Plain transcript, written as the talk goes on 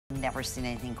Never seen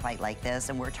anything quite like this,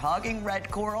 and we're talking red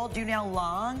coral. Do you know how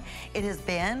long it has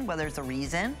been? Well, there's a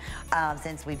reason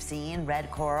since we've seen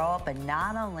red coral, but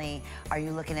not only are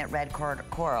you looking at red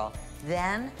coral,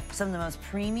 then some of the most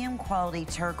premium quality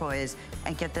turquoise,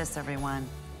 and get this everyone,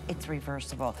 it's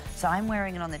reversible. So I'm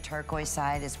wearing it on the turquoise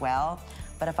side as well,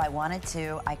 but if I wanted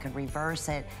to, I could reverse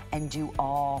it and do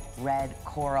all red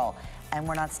coral. And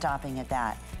we're not stopping at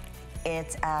that.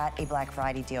 It's at a Black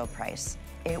Friday deal price.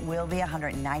 It will be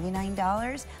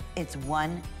 $199. It's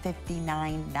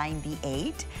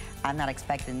 $159.98. I'm not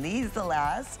expecting these to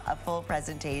last a full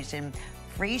presentation.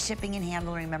 Free shipping and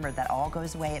handling. Remember, that all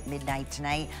goes away at midnight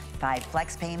tonight. 5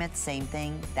 flex payments, same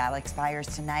thing. That expires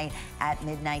tonight at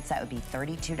midnight. So that would be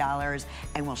 $32.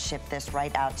 And we'll ship this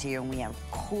right out to you. And we have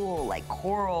cool, like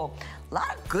coral, a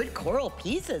lot of good coral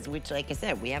pieces, which, like I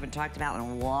said, we haven't talked about in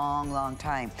a long, long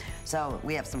time. So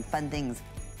we have some fun things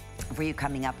for you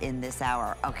coming up in this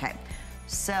hour. Okay,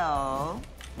 so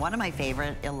one of my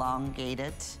favorite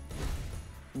elongated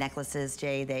necklaces,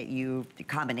 Jay,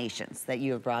 combinations that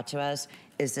you have brought to us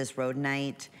is this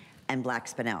rhodonite and black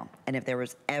spinel. And if there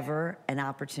was ever an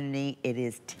opportunity, it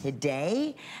is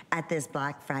today at this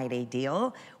Black Friday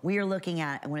deal. We are looking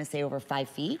at, I want to say over 5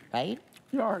 feet, right?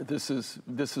 Yeah, this is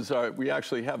we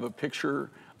actually have a picture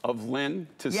of Lynn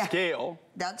to scale.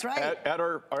 That's right. At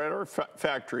our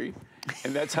factory.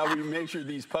 And that's how we measure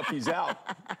these puppies out,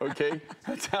 okay?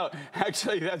 That's how,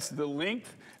 actually, that's the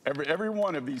length, every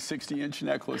one of these 60-inch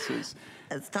necklaces.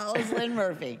 As tall as Lynn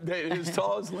Murphy. As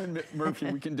tall as Lynn Murphy.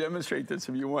 We can demonstrate this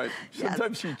if you want.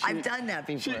 Sometimes she cheats. I've done that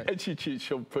before. She cheats.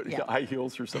 She'll put high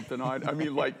heels or something on. I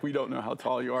mean, like, we don't know how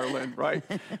tall you are, Lynn, right?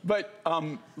 But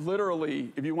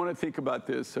literally, if you want to think about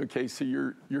this, okay, so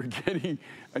you're getting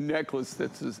a necklace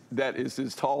that is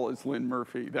as tall as Lynn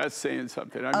Murphy. That's saying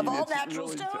something. I mean, all natural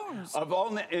stones. Of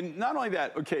all, and not only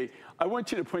that, okay, I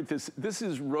want you to point this. This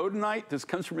is rhodonite. This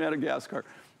comes from Madagascar.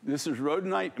 This is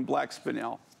rhodonite and black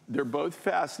spinel. They're both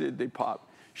faceted. They pop.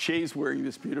 Shay's wearing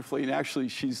this beautifully, and actually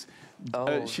she's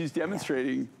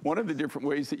demonstrating one of the different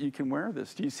ways that you can wear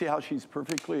this. Do you see how she's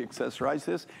perfectly accessorized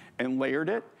this and layered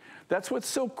it? That's what's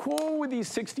so cool with these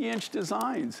 60-inch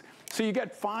designs. So you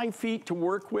got 5 feet to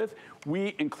work with.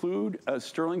 We include a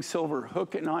sterling silver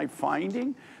hook and eye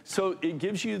finding. So it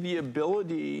gives you the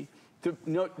ability to,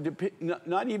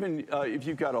 not even if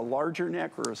you've got a larger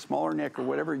neck or a smaller neck or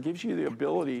whatever, it gives you the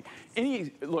ability.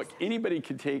 Look, anybody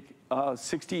could take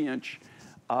 60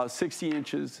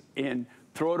 inches and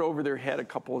throw it over their head a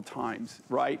couple of times,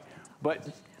 right?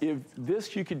 But if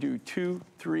this, you could do 2,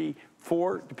 3,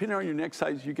 4, depending on your neck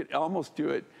size, you could almost do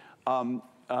it.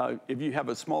 If you have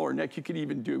a smaller neck, you could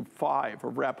even do 5, a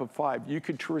wrap of 5. You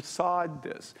could trissade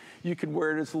this. You could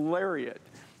wear it as a lariat.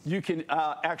 You can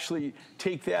actually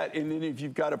take that, and then if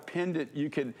you've got a pendant, you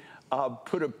can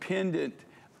put a pendant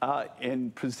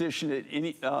and position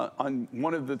it on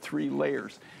one of the 3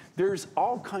 layers. There's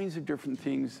all kinds of different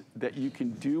things that you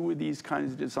can do with these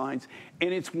kinds of designs,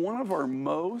 and it's one of our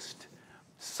most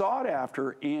sought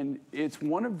after, and it's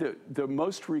one of the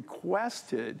most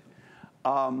requested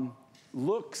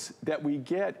looks that we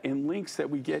get and links that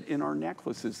we get in our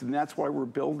necklaces, and that's why we're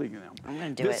building them. I'm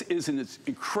going to do this is an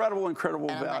incredible value.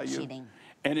 I'm not cheating.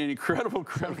 And an incredible.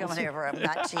 I'm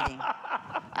not cheating.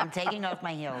 I'm taking off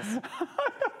my heels.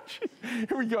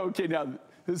 Here we go. Okay, now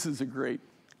this is a great.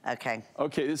 Okay.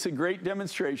 Okay, this is a great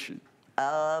demonstration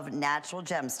of natural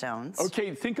gemstones.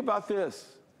 Okay, think about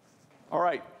this. All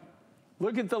right,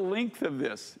 look at the length of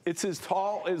this. It's as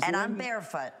tall as. And I'm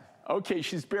barefoot. Okay,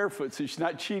 she's barefoot, so she's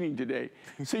not cheating today.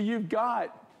 So you've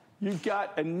got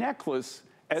a necklace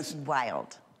as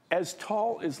wild, as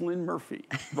tall as Lynn Murphy,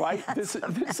 right? this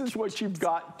is what you've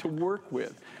got to work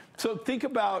with. So think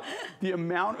about the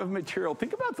amount of material.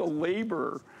 Think about the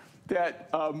labor that.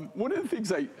 One of the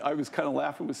things I was kind of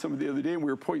laughing with somebody the other day, and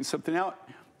we were pointing something out,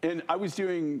 and I was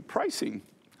doing pricing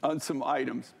on some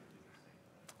items.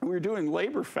 We were doing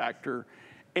labor factor,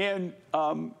 and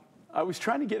I was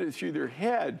trying to get it through their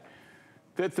head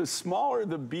that the smaller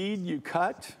the bead you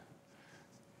cut,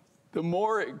 the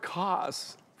more it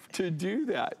costs to do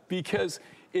that, because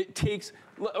it takes,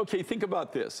 okay, think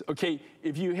about this. Okay,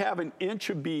 if you have an inch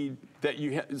of bead that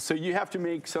so you have to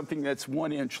make something that's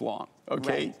 1 inch long,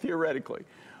 okay, right. Theoretically.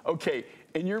 Okay,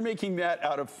 and you're making that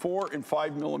out of 4 and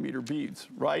 5 millimeter beads,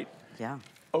 right? Yeah.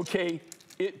 Okay,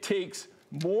 it takes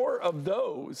more of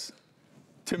those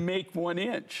to make 1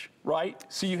 inch, right?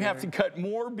 So you have to cut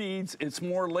more beads, it's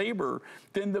more labor.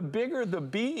 Then the bigger the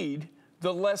bead,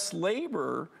 the less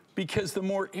labor, because the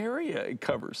more area it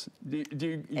covers. Do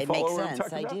you follow what I'm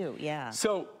talking about? I do, yeah.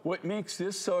 So what makes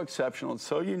this so exceptional and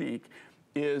so unique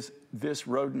is this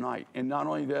rhodonite. And not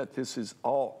only that, this is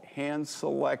all hand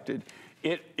selected.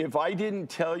 If I didn't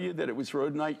tell you that it was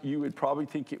rhodonite, you would probably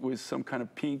think it was some kind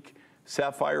of pink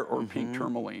sapphire or pink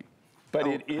tourmaline. But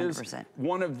it is 100%.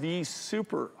 one of these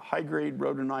super high-grade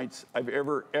rhodonites I've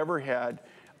ever had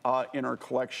in our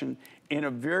collection, in a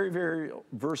very, very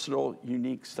versatile,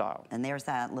 unique style. And there's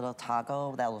that little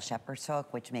toggle, that little shepherd's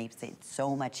hook, which makes it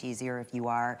so much easier if you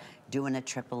are doing a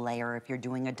triple layer, if you're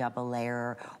doing a double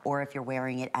layer, or if you're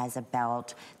wearing it as a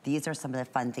belt. These are some of the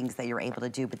fun things that you're able to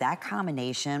do. But that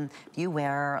combination, if you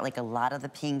wear like a lot of the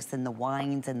pinks and the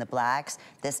wines and the blacks,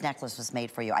 this necklace was made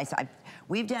for you.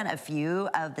 We've done a few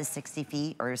of the 60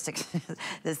 feet, or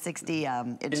the 60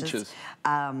 inches.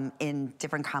 In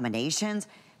different combinations.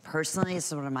 Personally,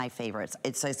 it's one of my favorites.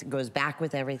 It goes back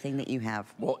with everything that you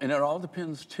have. Well, and it all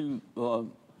depends too,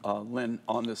 Lynn,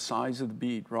 on the size of the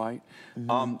bead, right?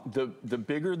 The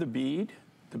bigger the bead,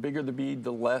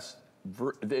 the less,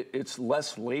 it's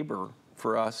less labor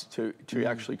for us to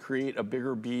actually create a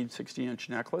bigger bead 60-inch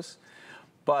necklace.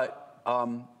 But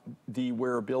the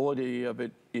wearability of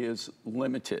it is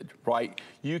limited, right?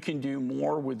 You can do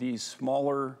more with these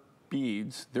smaller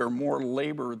beads. They're more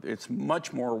labor, it's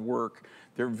much more work.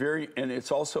 And it's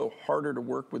also harder to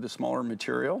work with a smaller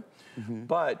material.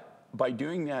 But by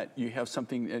doing that, you have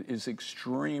something that is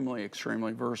extremely,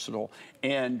 extremely versatile.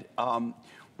 And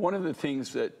one of the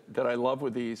things that I love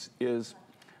with these is,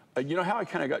 you know how I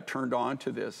kind of got turned on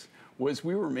to this was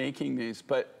we were making these,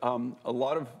 but a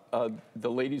lot of the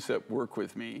ladies that work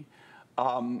with me,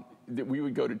 that we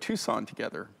would go to Tucson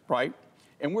together, right?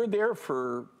 And we're there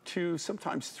for 2,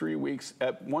 sometimes 3 weeks.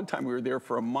 At one time, we were there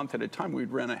for a month at a time. We'd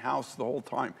rent a house the whole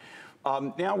time.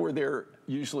 Now we're there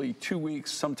usually 2 weeks,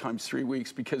 sometimes 3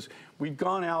 weeks, because we've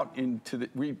gone out into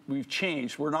we've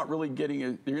changed. We're not really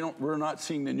getting we're not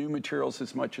seeing the new materials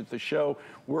as much at the show.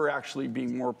 We're actually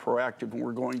being more proactive, and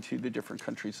we're going to the different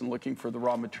countries and looking for the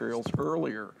raw materials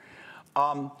earlier.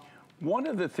 One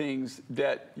of the things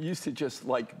that used to just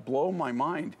like blow my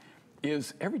mind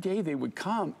is every day they would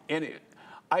come, and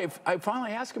I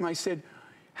finally asked him, I said,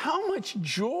 how much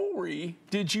jewelry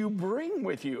did you bring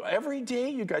with you? Every day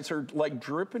you guys are like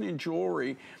dripping in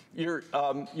jewelry. You're,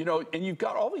 you know, and you've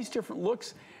got all these different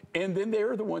looks. And then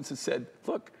they're the ones that said,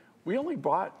 look, we only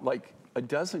bought like a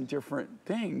dozen different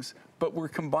things, but we're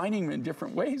combining them in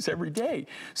different ways every day.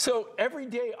 So every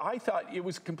day I thought it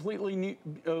was a completely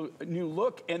new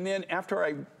look. And then after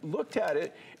I looked at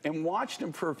it and watched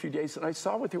them for a few days, and I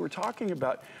saw what they were talking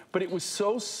about, but it was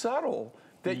so subtle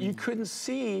that you couldn't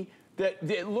see that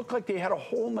it looked like they had a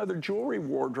whole nother jewelry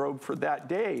wardrobe for that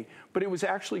day, but it was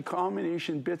actually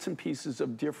combination bits and pieces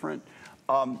of different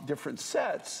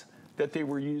sets that they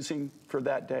were using for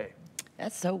that day.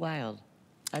 That's so wild.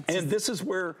 And this is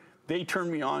where they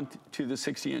turned me on to the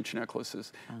 60-inch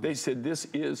necklaces. They said this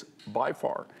is by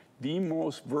far the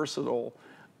most versatile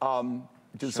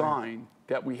design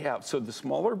that we have. So the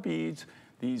smaller beads,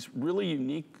 these really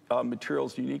unique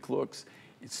materials, unique looks,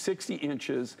 it's 60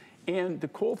 inches. And the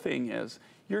cool thing is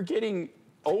you're getting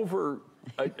over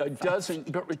a dozen,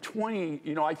 but 20,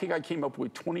 you know, I think I came up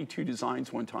with 22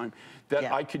 designs one time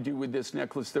that I could do with this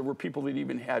necklace. There were people that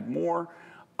even had more.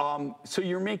 So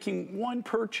you're making one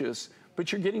purchase,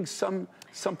 but you're getting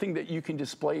something that you can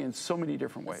display in so many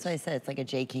different ways. So I said it's like a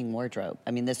J. King wardrobe.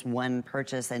 I mean, this one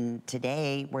purchase, and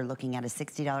today we're looking at a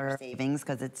 $60 savings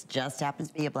because it just happens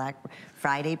to be a Black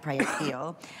Friday price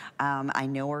deal. I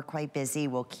know we're quite busy.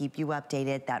 We'll keep you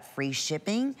updated. That free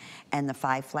shipping and the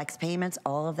 5 flex payments,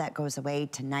 all of that goes away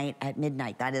tonight at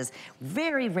midnight. That is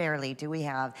very rarely do we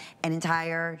have an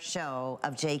entire show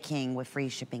of J. King with free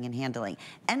shipping and handling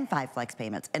and 5 flex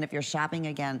payments. And if you're shopping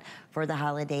again for the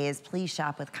holidays, please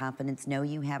shop with confidence. Know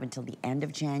you have until the end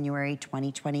of January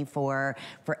 2024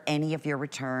 for any of your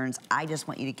returns. I just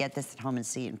want you to get this at home and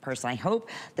see it in person. I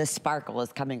hope the sparkle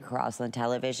is coming across on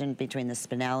television between the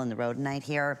spinel and the rhodonite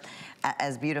here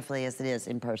as beautifully as it is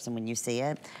in person when you see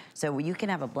it. So you can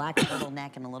have a black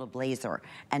turtleneck and a little blazer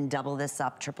and double this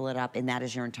up, triple it up, and that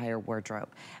is your entire wardrobe.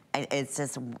 It's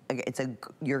just,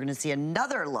 you're gonna see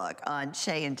another look on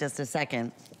Shay in just a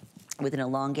second. With an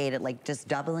elongated, like just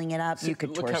doubling it up, see, you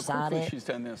could torsade it. Look how quickly she's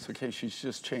done this. Okay, she's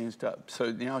just changed up.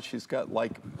 So now she's got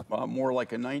like more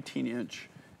like a 19-inch,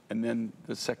 and then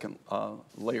the second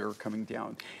layer coming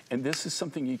down. And this is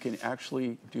something you can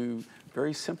actually do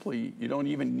very simply. You don't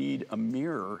even need a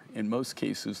mirror in most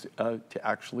cases to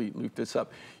actually loop this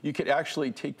up. You could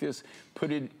actually take this,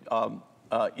 put it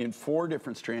in 4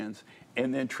 different strands,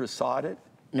 and then torsade it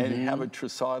and have a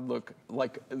tressade look,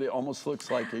 like it almost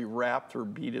looks like a wrapped or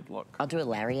beaded look. I'll do a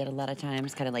lariat a lot of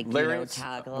times, kind of like, Lariats,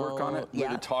 toggle. work on it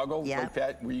with a toggle like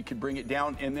that, where you can bring it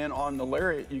down, and then on the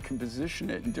lariat, you can position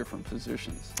it in different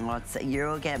positions. Well,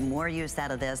 you'll get more use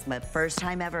out of this, but first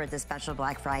time ever at the special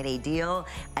Black Friday deal,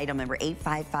 item number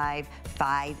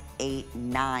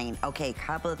 855589. Okay,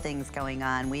 couple of things going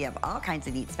on. We have all kinds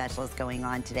of neat specials going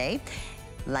on today.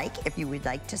 Like, if you would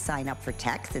like to sign up for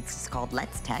text, it's called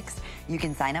Let's Text. You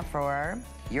can sign up for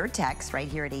your text right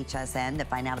here at HSN to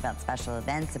find out about special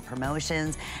events and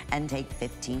promotions and take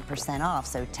 15% off.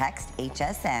 So text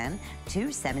HSN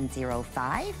to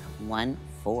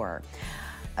 70514.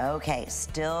 Okay,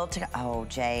 still to, oh,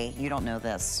 Jay, you don't know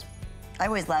this. I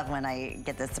always love when I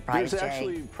get this surprise, There's Jay.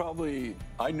 actually probably,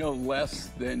 I know less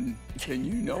than you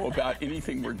know about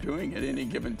anything we're doing at any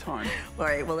given time. All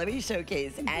right, well, let me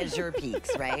showcase Azure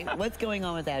Peaks, right? What's going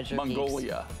on with Azure Peaks?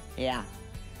 Mongolia. Yeah.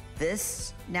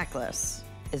 This necklace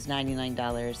is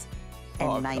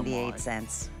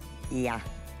 $99.98. Yeah,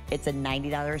 it's a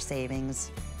 $90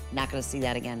 savings. Not gonna see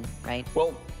that again, right?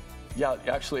 Well, yeah,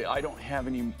 actually, I don't have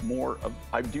any more of,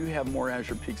 I do have more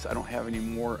Azure Peaks. I don't have any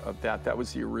more of that. That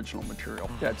was the original material.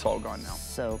 That's all gone now.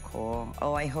 So cool.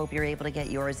 Oh, I hope you're able to get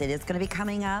yours. It is gonna be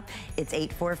coming up. It's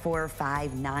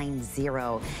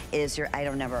 844590 is your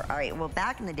item number. All right, well,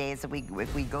 back in the days, if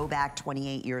we go back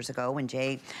 28 years ago when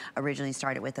Jay originally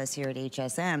started with us here at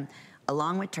HSN,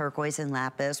 along with turquoise and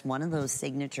lapis, one of those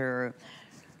signature,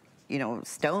 you know,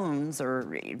 stones or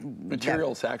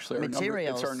materials, actually.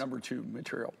 Materials. It's our number 2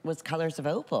 material. Was colors of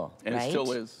opal, and right? It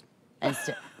still is.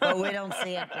 But we don't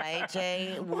see it, right,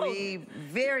 Jay? We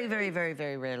very, very, very,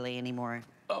 very rarely anymore.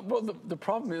 Well, the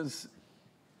problem is,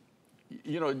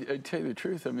 you know, I tell you the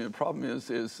truth, I mean, the problem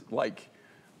is like,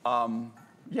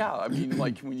 yeah, I mean,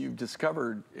 like when you've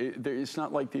discovered, it's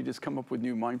not like they just come up with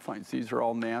new mine finds. These are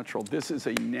all natural. This is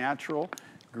a natural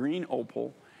green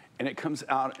opal, and it comes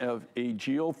out of a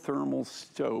geothermal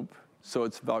stope, so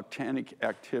it's volcanic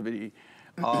activity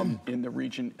in the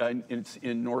region, it's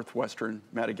in northwestern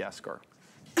Madagascar.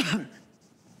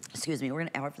 Excuse me, we're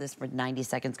gonna offer this for 90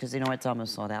 seconds because you know it's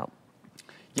almost sold out.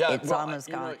 Yeah, it's almost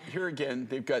gone. Know, here again,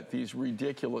 they've got these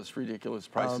ridiculous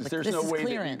prices. There's no way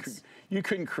that you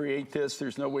couldn't create this.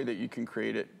 There's no way that you can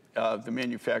create it. The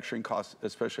manufacturing costs,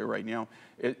 especially right now,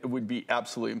 it would be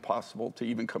absolutely impossible to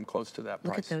even come close to that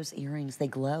price. Look at those earrings, they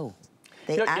glow.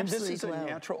 They and this is a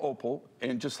natural opal,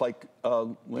 and just like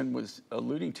Lynn was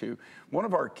alluding to, one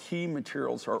of our key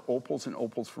materials are opals and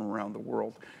opals from around the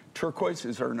world. Turquoise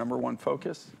is our #1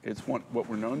 focus. It's what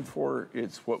we're known for.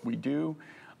 It's what we do.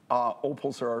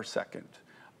 Opals are our second.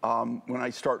 When I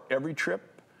start every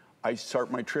trip, I start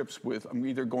my trips with, I'm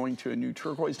either going to a new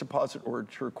turquoise deposit or a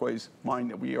turquoise mine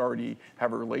that we already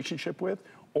have a relationship with,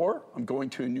 or I'm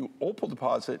going to a new opal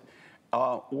deposit,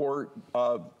 or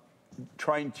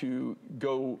trying to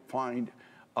go find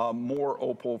more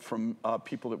opal from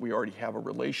people that we already have a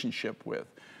relationship with.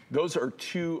 Those are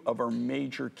 2 of our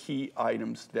major key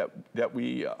items that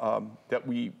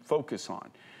we focus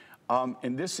on.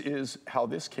 And this is how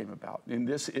this came about. And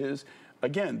this is,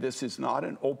 again, this is not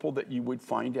an opal that you would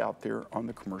find out there on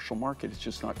the commercial market. It's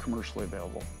just not commercially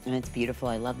available. And it's beautiful.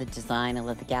 I love the design. I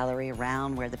love the gallery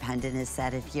around where the pendant is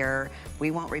set here. We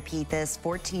won't repeat this.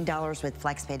 $14 with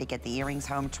FlexPay to get the earrings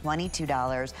home.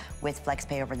 $22 with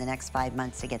FlexPay over the next 5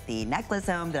 months to get the necklace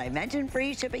home. Did I mention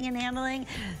free shipping and handling?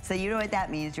 So you know what that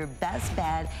means. Your best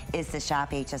bet is to shop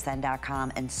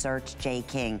hsn.com and search Jay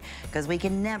King, because we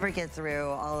can never get through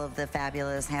all of the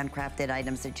fabulous handcrafted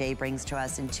items that Jay brings to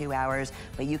us in 2 hours.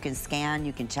 But you can scan,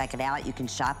 you can check it out, you can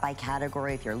shop by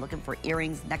category. If you're looking for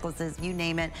earrings, necklaces, you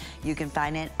name it, you can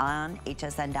find it on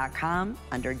hsn.com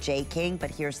under Jay King.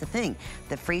 But here's the thing,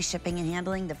 the free shipping and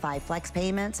handling, the 5 flex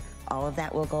payments, all of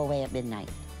that will go away at midnight.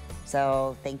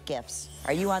 So think gifts.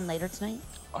 Are you on later tonight?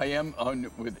 I am on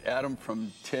with Adam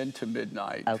from 10 to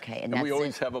midnight. Okay, and we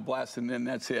always have a blast, and then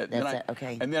that's it. That's it,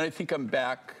 okay. And then I think I'm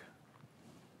back,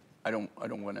 I don't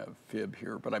want to fib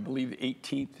here, but I believe the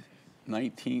 18th,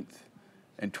 19th,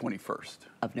 and 21st.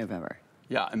 Of November.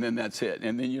 Yeah, and then that's it.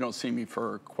 And then you don't see me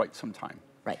for quite some time.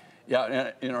 Right. Yeah,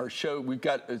 and in our show, we've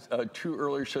got 2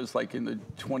 earlier shows, like in the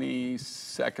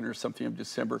 22nd or something of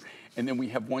December, and then we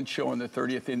have 1 show on the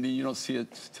 30th, and then you don't see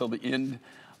it till the end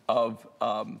of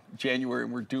January,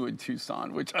 and we're doing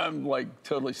Tucson, which I'm like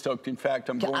totally stoked. In fact,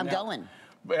 I'm going. I'm going.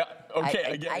 Yeah,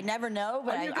 okay, I never know,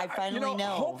 but I finally know.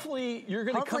 Hopefully you're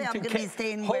going to come to... Hopefully I'm going to be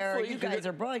staying where you guys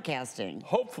are broadcasting.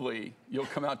 Hopefully you'll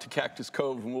come out to Cactus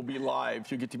Cove and we'll be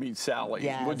live. You'll get to meet Sally.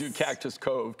 Yes. We'll do Cactus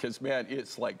Cove because, man,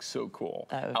 it's like so cool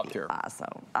out there. Awesome,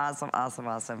 awesome, awesome,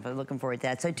 awesome. We're looking forward to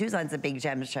that. So Tucson's a big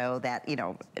gem show that, you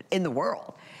know, in the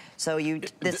world. So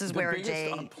this is where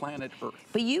Jay on planet Earth.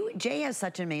 But Jay has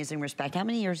such amazing respect. How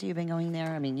many years have you been going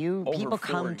there? I mean, people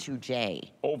come to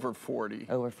Jay. Over 40.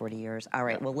 Over 40 years. All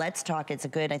right. Well, let's talk. It's a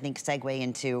good, I think, segue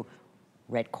into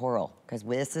red coral, because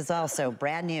this is also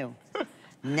brand new.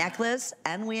 Necklace,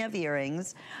 and we have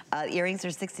earrings. Earrings are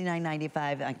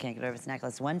 $69.95. I can't get over this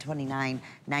necklace.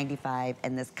 $129.95,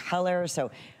 and this color.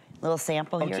 So, little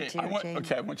sample here too.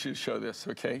 Okay, I want you to show this.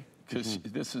 Okay, because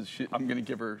this is. I'm going to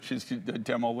give her. She's the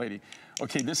demo lady.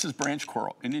 Okay, this is branch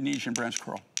coral, Indonesian branch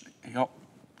coral.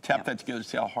 Tap that together.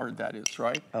 See how hard that is,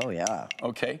 right? Oh yeah.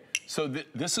 Okay, so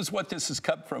this is what this is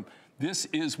cut from. This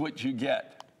is what you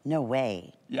get. No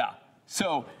way. Yeah.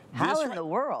 So how in the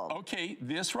world? Okay,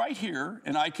 this right here,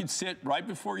 and I could sit right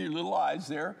before your little eyes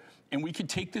there, and we could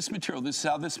take this material. This is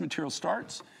how this material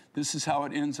starts. This is how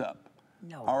it ends up.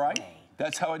 No All right? way.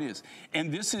 That's how it is. And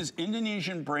this is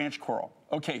Indonesian branch coral.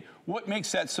 Okay, what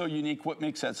makes that so unique? What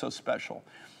makes that so special?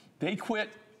 They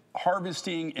quit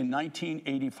harvesting in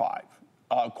 1985,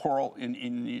 coral in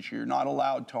Indonesia. You're not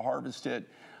allowed to harvest it,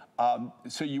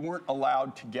 so you weren't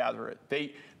allowed to gather it.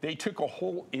 They took a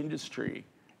whole industry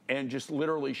and just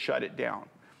literally shut it down,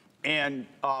 and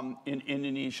in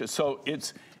Indonesia. So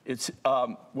it's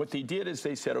what they did is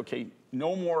they said, okay,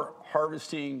 no more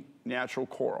harvesting natural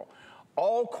coral.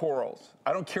 All corals,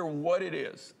 I don't care what it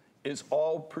is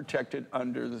all protected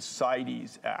under the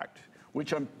CITES Act,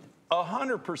 which I'm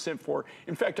 100% for.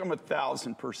 In fact, I'm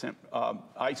 1,000%.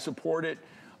 I support it.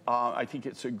 I think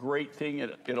it's a great thing.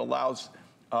 It allows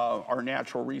our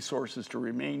natural resources to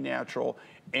remain natural,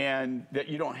 and that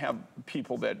you don't have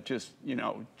people that just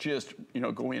go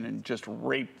in and just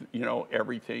rape,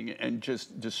 everything and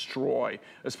just destroy,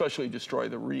 especially destroy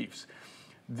the reefs.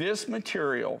 This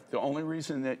material, the only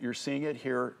reason that you're seeing it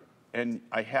here, and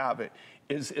I have it,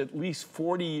 is at least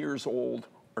 40 years old,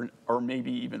 or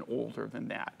maybe even older than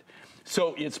that.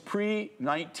 So it's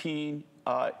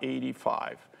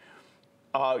pre-1985.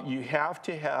 You have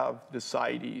to have the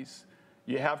CITES.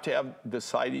 You have to have the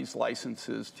CITES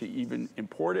licenses to even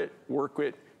import it, work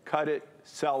it, cut it,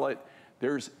 sell it.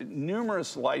 There's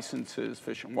numerous licenses,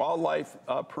 fish and wildlife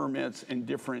permits, and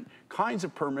different kinds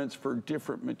of permits for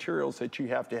different materials that you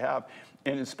have to have,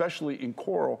 and especially in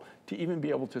coral, to even be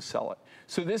able to sell it.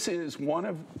 So this is one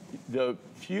of the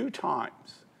few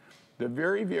times, the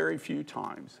very, very few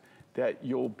times, that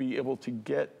you'll be able to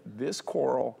get this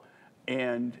coral,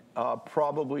 and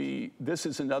probably this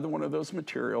is another one of those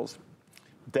materials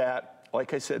that,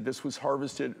 like I said, this was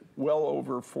harvested well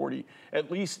over 40,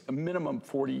 at least a minimum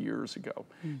 40 years ago.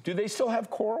 Do they still have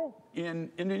coral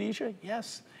in Indonesia?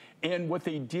 Yes. And what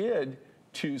they did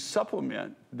to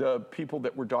supplement the people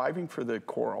that were diving for the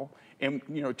coral, and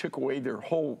took away their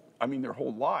whole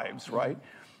lives, right?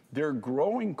 They're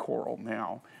growing coral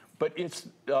now, but it's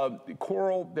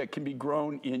coral that can be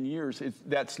grown in years.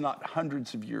 That's not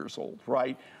hundreds of years old,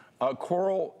 right?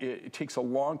 Coral, it takes a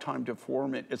long time to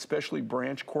form it, especially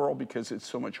branch coral, because it's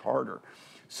so much harder.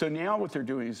 So now what they're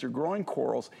doing is they're growing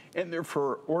corals, and they're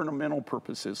for ornamental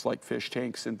purposes, like fish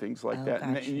tanks and things like that.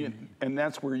 And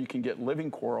that's where you can get living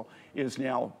coral, is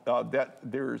now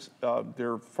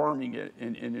they're farming it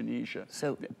in Indonesia.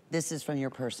 So this is from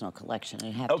your personal collection.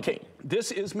 It have Okay,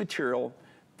 this is material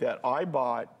that I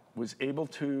was able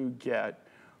to get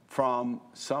from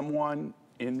someone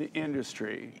in the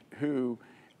industry who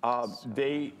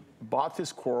they bought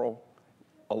this coral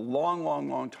a long, long,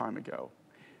 long time ago.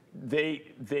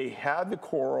 They had the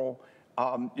coral.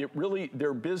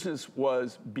 Their business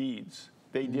was beads.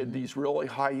 They did these really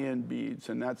high-end beads,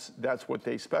 and that's what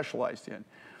they specialized in.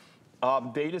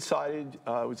 They decided,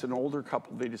 it was an older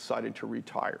couple, they decided to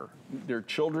retire. Their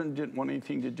children didn't want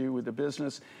anything to do with the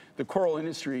business. The coral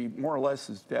industry more or less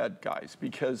is dead, guys,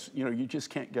 because you just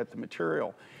can't get the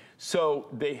material. So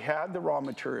they had the raw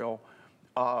material.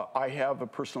 I have a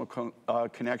personal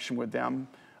connection with them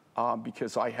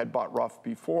because I had bought rough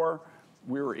before.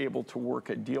 We were able to work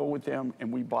a deal with them,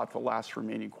 and we bought the last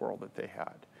remaining coral that they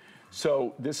had.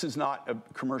 So this is not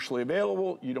commercially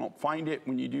available. You don't find it.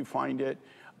 When you do find it,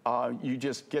 you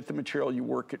just get the material, you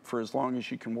work it for as long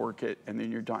as you can work it, and then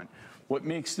you're done. What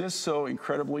makes this so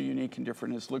incredibly unique and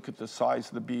different is look at the size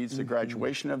of the beads, the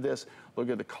graduation of this, look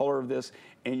at the color of this,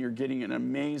 and you're getting an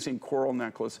amazing coral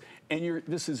necklace. And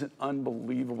this is an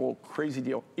unbelievable, crazy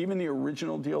deal. Even the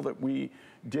original deal that we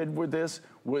did with this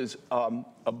was a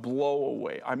blow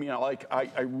away. I mean, I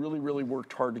really, really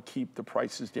worked hard to keep the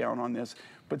prices down on this,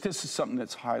 but this is something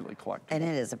that's highly collectible. And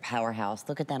it is a powerhouse.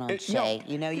 Look at that on Shay.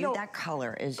 That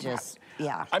color is just,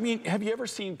 yeah. I mean, have you ever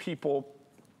seen people,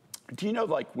 do you know,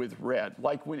 like with red,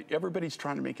 like when everybody's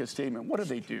trying to make a statement, what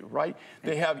do, right?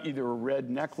 They have either a red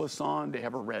necklace on, they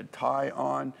have a red tie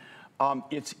on.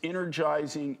 It's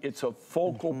energizing. It's a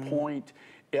focal point.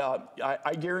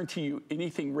 I guarantee you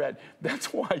anything red.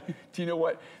 That's why, do you know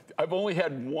what? I've only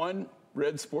had one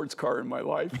red sports car in my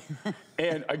life,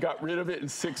 and I got rid of it in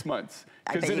 6 months.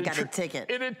 I bet you got a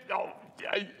ticket.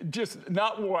 Just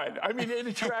not one. I mean, it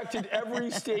attracted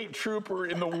every state trooper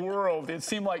in the world. It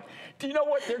seemed like, do you know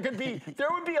what? There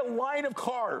would be a line of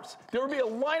cars. There would be a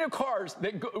line of cars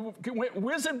that went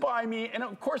whizzing by me. And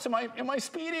of course, am I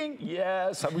speeding?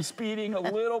 Yes, I was speeding a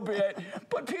little bit.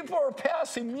 But people are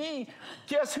passing me.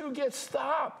 Guess who gets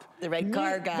stopped? The red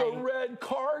car guy. The red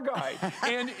car guy.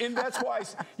 and that's why,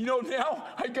 you know, now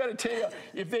I got to tell you,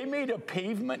 if they made a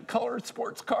pavement colored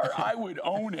sports car, I would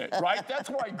own it, right? That's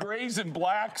why grays and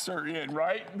blacks are in,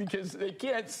 right? Because they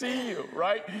can't see you,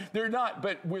 right? They're not.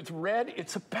 But with red,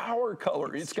 it's a power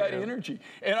color. It's got energy.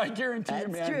 And I guarantee you,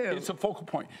 man, it's a focal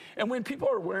point. And when people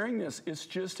are wearing this, it's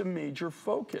just a major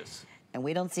focus. And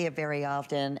we don't see it very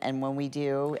often, and when we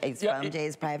do, it's from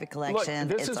Jay's private collection.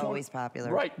 Look, it's always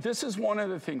popular. Right. This is one of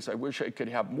the things I wish I could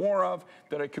have more of,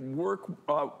 that I could work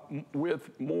with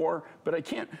more, but I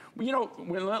can't. You know,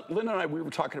 when Lynn and I, we were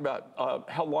talking about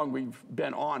how long we've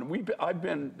been on.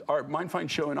 Our Mind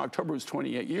Find show in October was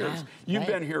 28 years. You've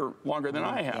been here longer than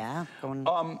I have. Yeah.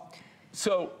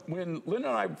 So when Lynn and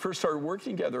I first started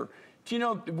working together, do you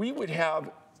know, we would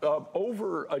have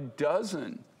over a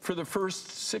dozen. For the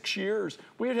first 6 years,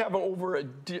 we would have over a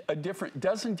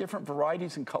dozen different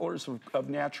varieties and colors of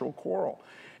natural coral.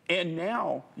 And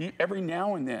now, every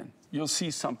now and then, you'll see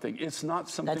something. It's not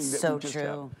something that we just have. That's so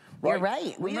true. Right? You're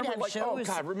right. We remember, have shows. Oh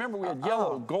God! Remember, we had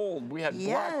yellow, gold. We had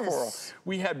black coral.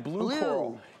 We had blue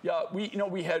coral. Yeah,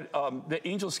 we had the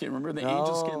angel skin. Remember the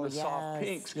angel skin, the soft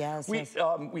pinks.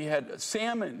 We had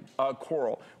salmon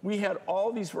coral. We had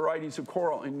all these varieties of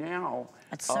coral, and now,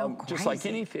 just like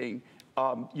anything.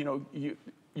 You know, you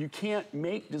can't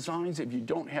make designs if you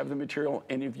don't have the material,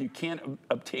 and if you can't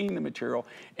obtain the material.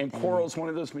 And coral is one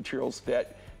of those materials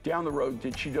that down the road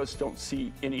that you just don't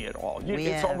see any at all.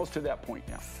 It's almost to that point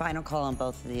now. Final call on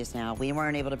both of these now. We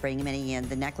weren't able to bring many in.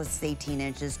 The necklace is 18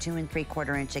 inches, 2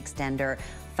 3/4 inch extender.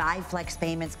 5 flex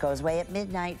payments, goes away at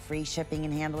midnight, free shipping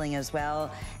and handling as well.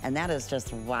 And that is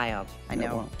just wild. I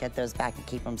know, get those back and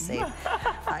keep them safe.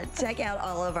 Check out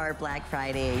all of our Black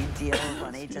Friday deals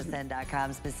on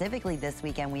hsn.com. Specifically this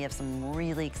weekend, we have some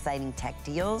really exciting tech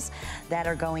deals that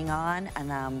are going on.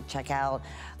 And check out,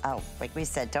 like we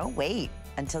said, don't wait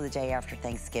until the day after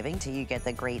Thanksgiving till you get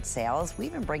the great sales.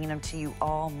 We've been bringing them to you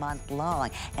all month long,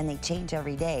 and they change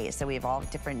every day. So we have all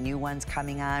different new ones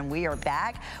coming on. We are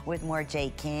back with more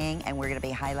Jay King, and we're gonna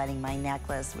be highlighting my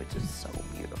necklace, which is so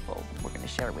beautiful. We're gonna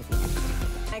share it with you.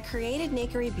 I created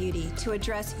Nakery Beauty to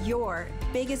address your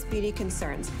biggest beauty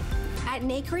concerns. At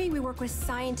Nakery, we work with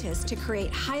scientists to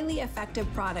create highly effective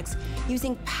products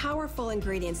using powerful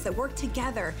ingredients that work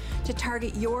together to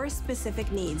target your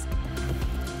specific needs.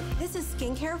 This is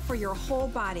skincare for your whole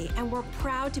body, and we're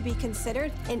proud to be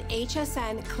considered an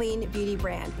HSN clean beauty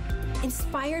brand.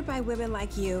 Inspired by women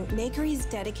like you, Nakery is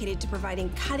dedicated to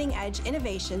providing cutting-edge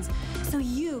innovations so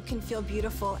you can feel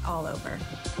beautiful all over.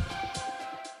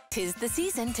 'Tis the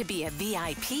season to be a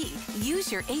VIP. Use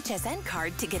your HSN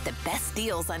card to get the best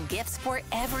deals on gifts for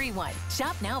everyone.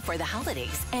 Shop now for the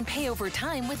holidays and pay over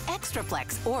time with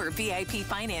ExtraFlex or VIP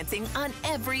financing on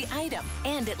every item.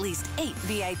 And at least 8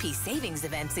 VIP savings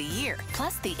events a year.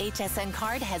 Plus, the HSN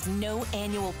card has no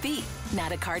annual fee.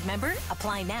 Not a card member?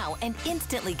 Apply now and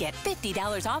instantly get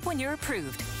 $50 off when you're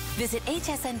approved. Visit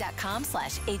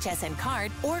hsn.com/HSN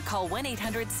card or call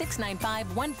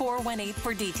 1-800-695-1418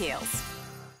 for details.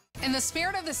 In the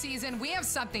spirit of the season, we have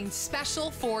something special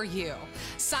for you.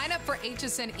 Sign up for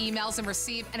HSN emails and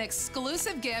receive an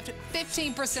exclusive gift,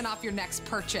 15% off your next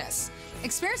purchase.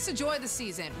 Experience the joy of the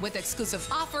season with exclusive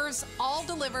offers, all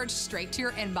delivered straight to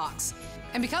your inbox.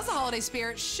 And because the holiday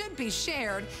spirit should be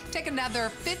shared, take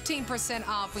another 15%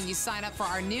 off when you sign up for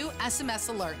our new SMS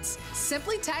alerts.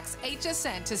 Simply text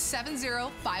HSN to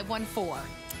 70514.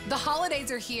 The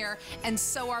holidays are here, and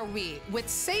so are we, with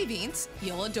savings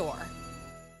you'll adore.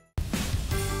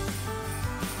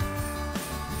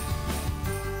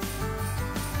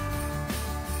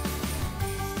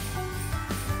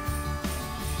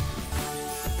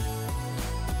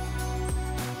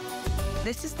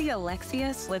 This is the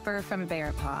Alexia slipper from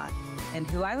Bear Paw, and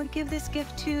who I would give this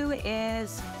gift to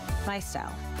is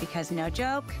myself, because no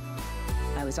joke,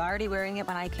 I was already wearing it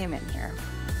when I came in here.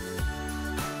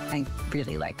 I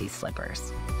really like these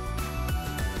slippers.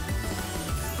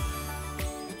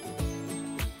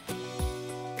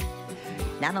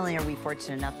 Not only are we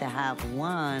fortunate enough to have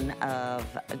one of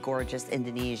a gorgeous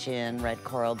Indonesian red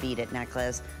coral beaded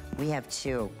necklace, We have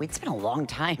two. It's been a long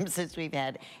time since we've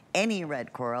had any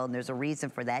red coral, and there's a reason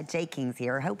for that. Jay King's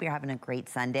here. Hope you're having a great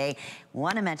Sunday.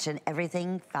 Want to mention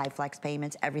everything, 5 flex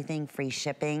payments, everything, free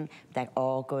shipping. That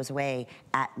all goes away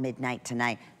at midnight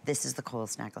tonight. This is the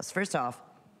coolest necklace. First off,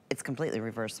 it's completely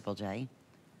reversible, Jay.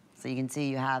 So you can see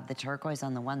you have the turquoise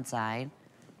on the one side,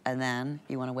 and then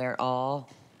you want to wear all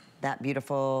that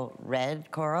beautiful red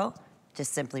coral,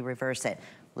 just simply reverse it.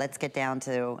 Let's get down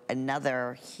to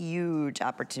another huge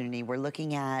opportunity. We're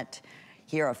looking at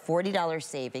here a $40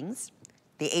 savings.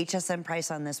 The HSN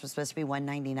price on this was supposed to be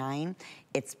 $199.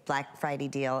 It's Black Friday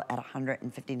deal at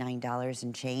 $159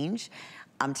 and change.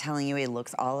 I'm telling you, it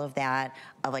looks all of that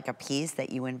of like a piece that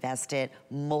you invested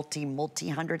multi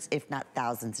hundreds, if not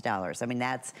thousands of dollars. I mean,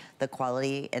 that's the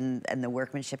quality and the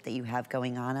workmanship that you have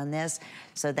going on this.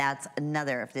 So that's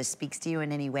another, if this speaks to you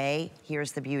in any way,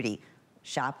 here's the beauty.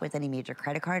 Shop with any major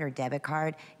credit card or debit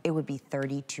card, it would be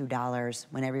 $32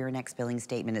 whenever your next billing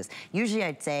statement is. Usually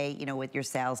I'd say, you know, with your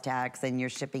sales tax and your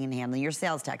shipping and handling, your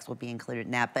sales tax will be included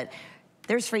in that, but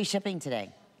there's free shipping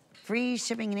today. Free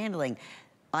shipping and handling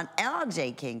on all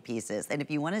J. King pieces. And if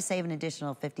you want to save an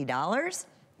additional $50,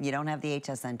 you don't have the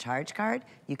HSN charge card,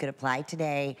 you could apply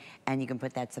today and you can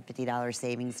put that $50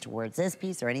 savings towards this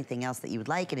piece or anything else that you would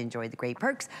like and enjoy the great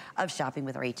perks of shopping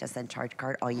with our HSN charge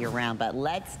card all year round. But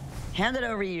let's hand it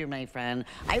over to you, my friend.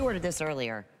 I ordered this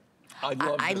earlier.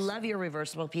 I love your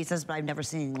reversible pieces, but I've never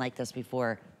seen anything like this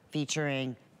before,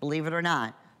 featuring, believe it or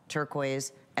not,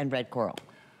 turquoise and red coral.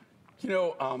 You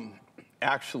know,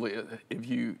 actually, if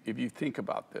you think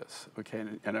about this, okay,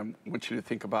 and I want you to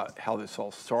think about how this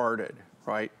all started,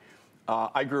 right?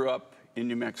 I grew up in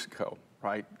New Mexico,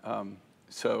 right?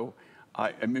 So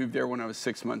I moved there when I was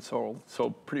 6 months old,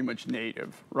 so pretty much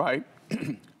native, right?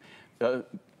 You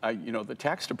know, the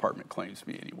tax department claims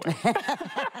me anyway.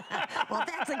 Well,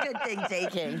 that's a good thing, J.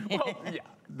 King.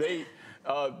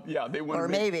 Well, yeah, they want or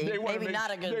to maybe make,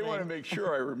 not a good thing. They want to make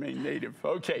sure I remain native.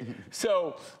 Okay,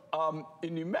 so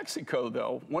in New Mexico,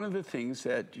 though, one of the things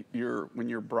that when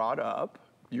you're brought up,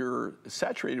 you're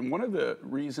saturated. And one of the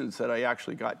reasons that I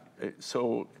actually got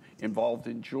so involved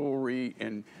in jewelry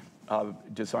and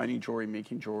designing jewelry,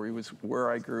 making jewelry, was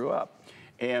where I grew up.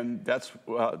 And that's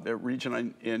the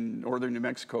region in northern New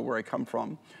Mexico where I come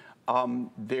from.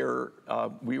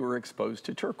 We were exposed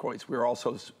to turquoise. We were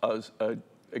also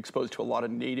exposed to a lot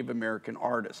of Native American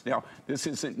artists. Now, this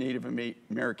isn't Native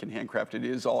American handcrafted. It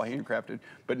is all handcrafted,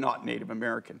 but not Native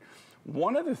American.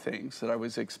 One of the things that I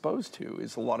was exposed to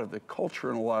is a lot of the culture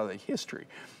and a lot of the history.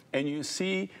 And you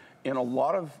see in a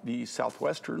lot of the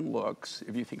Southwestern looks,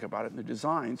 if you think about it in the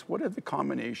designs, what are the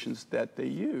combinations that they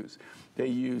use? They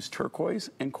use turquoise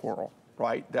and coral,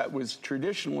 right? That was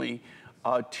traditionally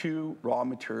 2 raw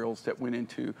materials that went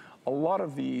into a lot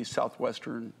of the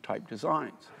Southwestern type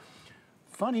designs.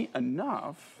 Funny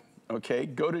enough, okay,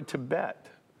 go to Tibet.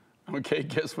 Okay,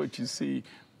 guess what you see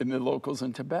in the locals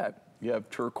in Tibet? You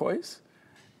have turquoise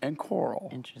and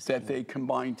coral that they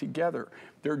combine together.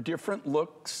 They're different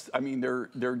looks. I mean,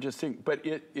 they're distinct, but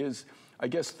it is, I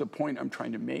guess the point I'm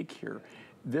trying to make here,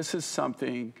 this is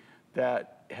something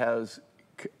that has,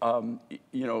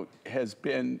 you know, has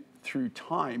been through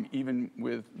time, even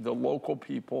with the local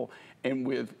people and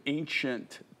with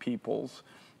ancient peoples.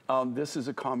 This is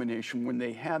a combination when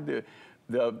they had the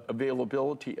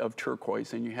availability of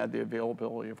turquoise and you had the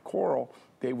availability of coral,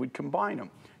 they would combine them.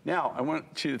 Now, I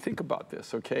want you to think about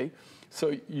this, okay?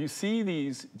 So you see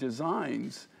these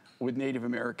designs with Native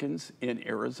Americans in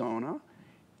Arizona,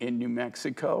 in New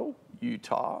Mexico,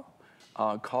 Utah,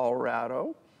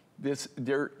 Colorado.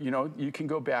 You know, you can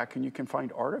go back and you can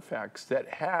find artifacts that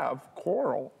have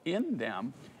coral in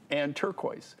them and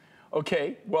turquoise.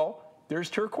 Okay, well,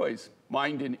 there's turquoise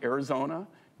mined in Arizona,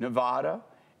 Nevada,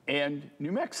 and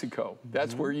New Mexico.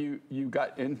 That's where you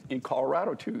got in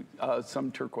Colorado too.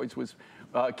 Some turquoise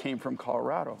came from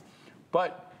Colorado.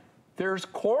 But there's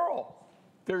coral.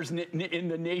 There's in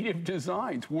the native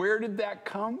designs. Where did that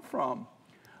come from?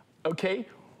 Okay,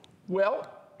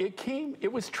 well,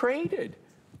 it was traded.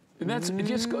 And it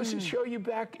just goes to show you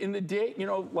back in the day, you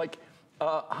know, like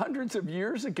hundreds of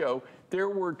years ago, there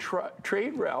were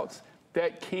trade routes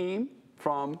that came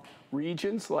from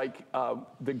regions like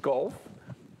the Gulf,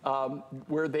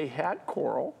 where they had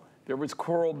coral. There was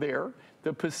coral there.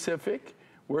 The Pacific,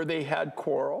 where they had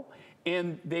coral.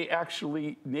 And they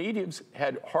actually, natives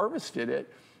had harvested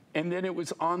it. And then it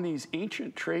was on these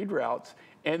ancient trade routes.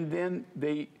 And then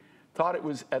they thought it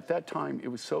was, at that time, it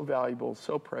was so valuable,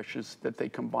 so precious, that they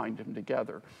combined them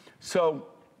together. So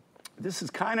this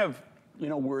is kind of, you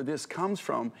know, where this comes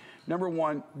from. Number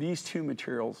one, these two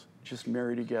materials just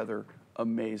marry together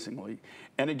amazingly.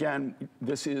 And again,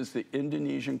 this is the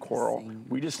Indonesian coral.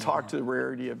 We just talked to the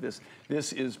rarity of this.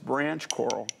 This is branch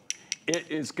coral.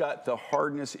 It has got the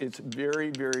hardness. It's very,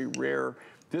 very rare.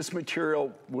 This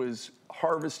material was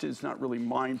harvested, it's not really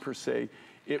mine per se.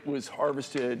 It was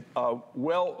harvested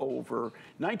well over,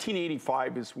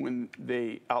 1985 is when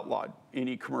they outlawed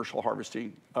any commercial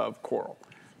harvesting of coral.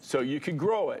 So you could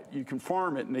grow it, you can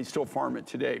farm it, and they still farm it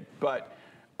today. But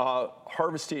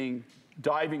harvesting,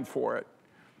 diving for it,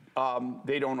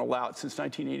 they don't allow it since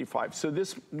 1985. So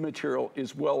this material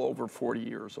is well over 40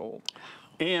 years old.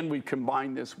 And we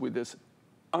combine this with this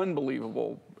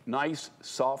unbelievable, nice,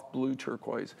 soft blue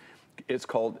turquoise. It's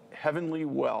called Heavenly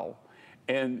Well.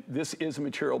 And this is a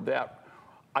material that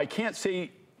I can't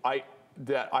say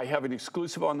that I have an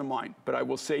exclusive on the mind, but I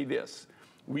will say this.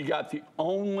 We got the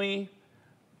only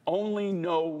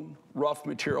known rough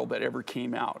material that ever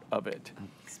came out of it.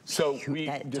 So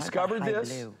we discovered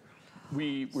this.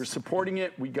 We were supporting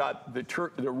it. We got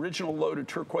the original load of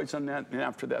turquoise on that, and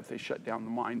after that, they shut down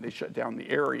the mine. They shut down the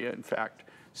area, in fact.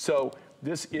 So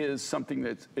this is something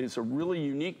that is a really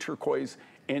unique turquoise,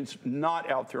 and it's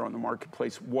not out there on the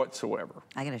marketplace whatsoever.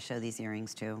 I got to show these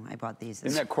earrings too. I bought these.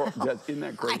 Isn't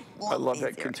that great? I love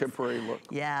that contemporary look.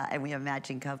 Yeah, and we have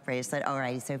matching cuff bracelet. All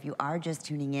right, so if you are just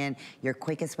tuning in, your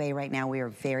quickest way right now, we are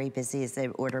very busy, is to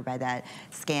order by that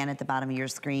scan at the bottom of your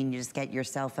screen. You just get your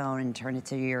cell phone and turn it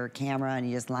to your camera, and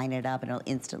you just line it up, and it'll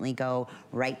instantly go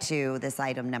right to this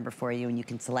item number for you, and you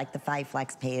can select the 5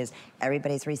 flex pays.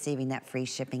 Everybody's receiving that free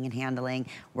shipping and handling.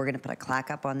 We're gonna put a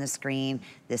clock up on the screen.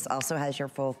 This also has your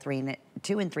full 2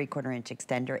 3/4 inch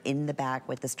extender in the back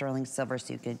with the sterling silver,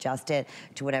 so you can adjust it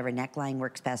to whatever neckline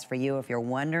works best for you. If you're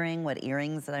wondering what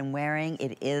earrings that I'm wearing,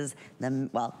 it is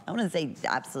well, I wouldn't say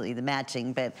absolutely the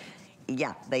matching, but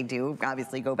yeah, they do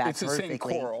obviously go back perfectly. It's the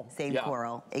same coral. Same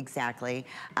coral, exactly.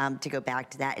 To go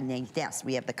back to that, and then yes,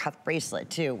 we have the cuff bracelet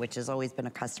too, which has always been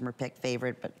a customer pick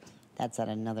favorite, but that's at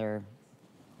another.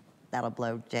 That'll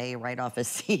blow Jay right off his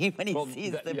seat when he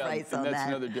sees the price on that. That's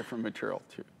another different material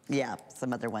too. Yeah,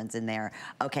 some other ones in there.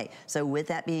 Okay, so with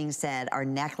that being said, our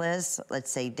necklace, let's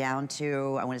say down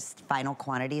to, I want to final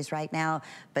quantities right now,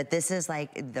 but this is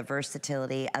like the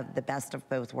versatility of the best of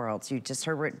both worlds. You just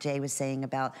heard what Jay was saying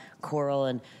about coral,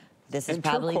 and this is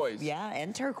probably turquoise. Yeah,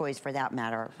 and turquoise for that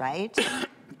matter, right?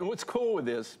 What's cool with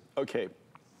this? Okay,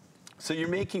 so you're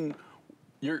making,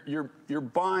 you're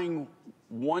buying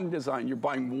one design. You're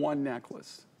buying one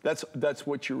necklace. That's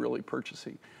what you're really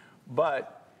purchasing,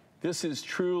 but this is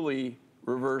truly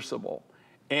reversible.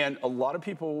 And a lot of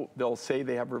people, they'll say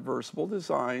they have reversible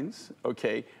designs,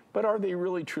 okay, but are they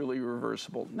really truly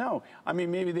reversible? No. I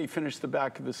mean, maybe they finish the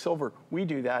back of the silver. We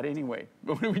do that anyway.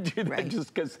 We do that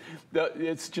just because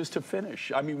it's just a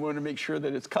finish. I mean, we want to make sure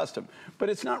that it's custom, but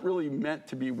it's not really meant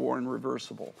to be worn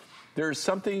reversible. There's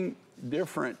something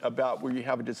different about where you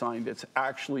have a design that's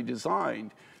actually designed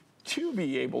to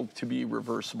be able to be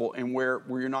reversible and where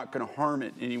you're not going to harm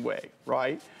it in any way,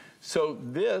 right? So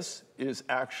this is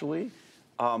actually,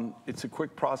 it's a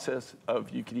quick process of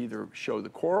you can either show the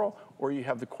coral or you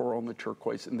have the coral and the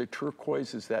turquoise. And the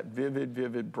turquoise is that vivid,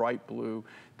 vivid, bright blue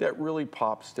that really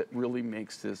pops, that really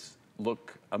makes this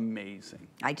look amazing.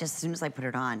 As soon as I put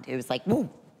it on, it was like, woo.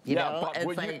 You know, but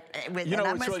it's like, and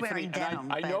I'm really wearing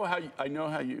denim. I know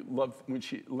how you love when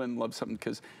Lynn loves something,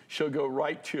 because she'll go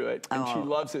right to it, and she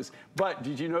loves this. But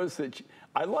did you notice that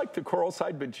I like the coral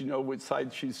side, but do you know which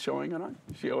side she's showing it on?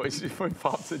 She always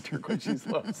pops the turquoise. She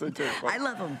loves the turquoise. I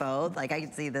love them both. Like I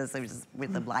can see this just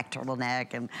with the black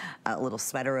turtleneck and a little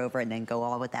sweater over, and then go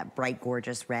all with that bright,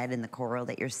 gorgeous red and the coral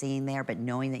that you're seeing there. But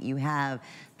knowing that you have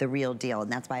the real deal,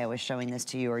 and that's why I was showing this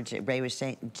to you, or Jay was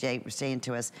saying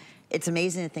to us. It's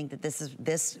amazing to think that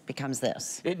this becomes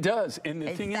this. It does, and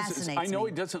the thing is I know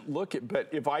it doesn't look it, but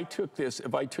if I took this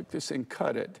and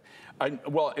cut it, I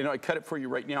cut it for you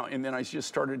right now, and then I just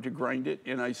started to grind it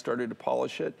and I started to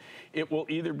polish it. It will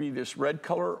either be this red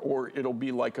color or it'll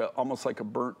be like almost like a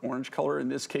burnt orange color. In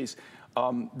this case,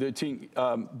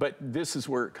 but this is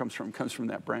where it comes from. It comes from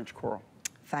that branch coral.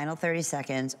 Final 30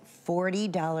 seconds,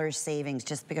 $40 savings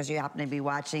just because you happen to be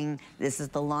watching. This is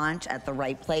the launch at the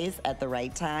right place at the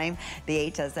right time.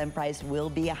 The HSN price will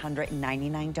be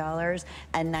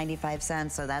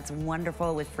 $199.95, so that's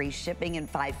wonderful with free shipping and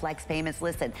 5 flex payments.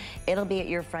 Listen, it'll be at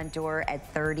your front door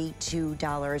at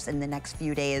 $32 in the next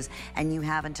few days, and you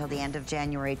have until the end of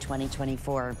January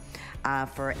 2024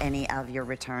 for any of your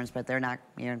returns, but they're not,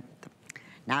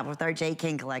 not with our J.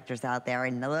 King collectors out there.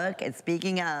 And look, and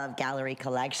speaking of gallery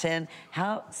collection,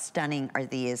 how stunning are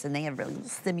these? And they have really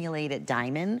simulated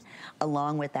diamond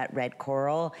along with that red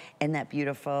coral and that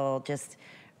beautiful just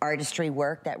artistry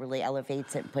work that really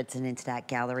elevates it and puts it into that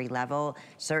gallery level.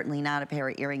 Certainly not a pair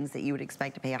of earrings that you would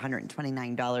expect to pay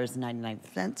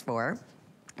 $129.99 for.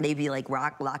 They'd be like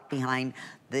locked behind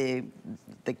the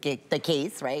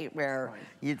case, right? Where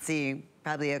you'd see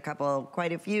probably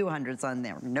quite a few hundreds on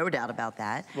there, no doubt about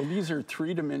that. Well, these are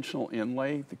three-dimensional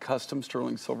inlay. The custom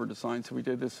sterling silver designs that we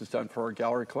did, this is done for our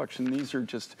gallery collection. These are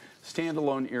just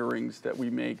standalone earrings that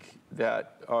we make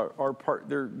that are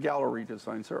they're gallery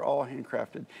designs. They're all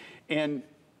handcrafted. And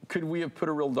could we have put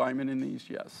a real diamond in these?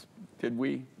 Yes. Did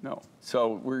we? No.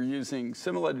 So we're using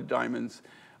simulated diamonds,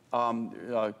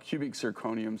 cubic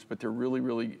zirconiums, but they're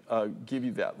really give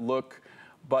you that look.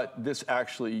 But this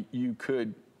actually, you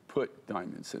could put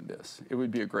diamonds in this. It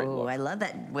would be a great look. I love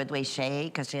that with the way Shay,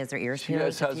 because she has her ears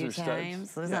pierced a few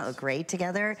times. Doesn't that look great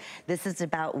together? This is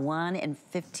about 1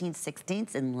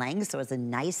 15/16 in length, so it's a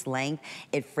nice length.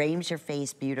 It frames your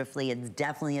face beautifully. It's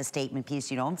definitely a statement piece.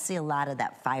 You don't see a lot of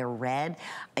that fire red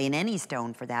in any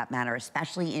stone for that matter,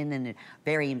 especially in a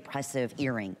very impressive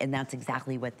earring, and that's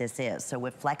exactly what this is. So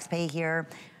with FlexPay here,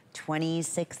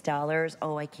 $26.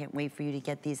 Oh, I can't wait for you to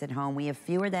get these at home. We have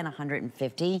fewer than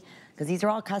 150 because these are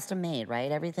all custom made, right?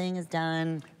 Everything is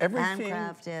done,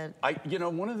 handcrafted. You know,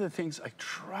 one of the things I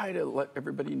try to let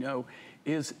everybody know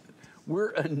is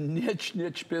we're a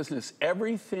niche business.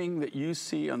 Everything that you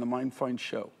see on the Mind Find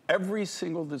show, every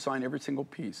single design, every single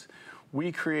piece,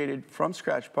 we created from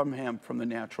scratch, from hand, from the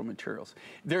natural materials.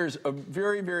 There's a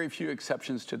very few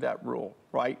exceptions to that rule,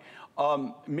 right?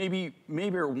 Maybe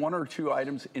 1 or 2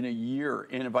 items in a year,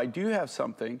 and if I do have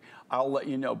something, I'll let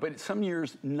you know. But some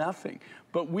years, nothing.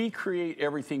 But we create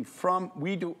everything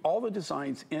we do all the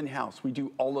designs in-house. We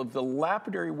do all of the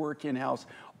lapidary work in-house.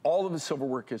 All of the silver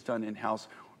work is done in-house.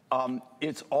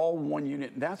 It's all one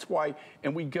unit. And that's why,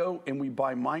 and we go and we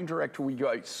buy Mine Direct, or we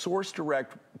go source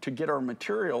direct to get our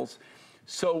materials.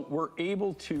 So we're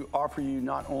able to offer you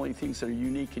not only things that are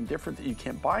unique and different that you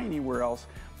can't buy anywhere else,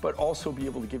 but also be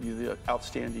able to give you the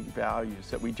outstanding values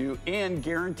that we do and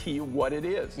guarantee you what it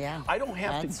is. Yeah, I don't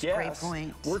have to guess. Great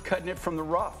point. We're cutting it from the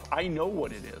rough. I know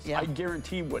what it is. Yeah. I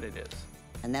guarantee what it is.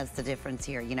 And that's the difference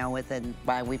here. You know,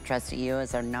 why we've trusted you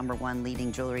as our #1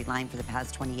 leading jewelry line for the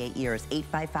past 28 years.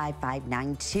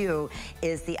 855-592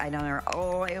 is the item number.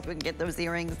 Oh, I hope we can get those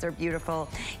earrings. They're beautiful.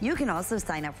 You can also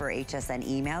sign up for HSN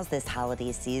emails this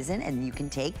holiday season, and you can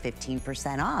take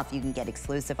 15% off. You can get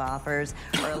exclusive offers,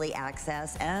 early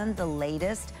access, and the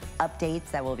latest updates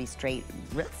that will be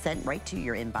sent right to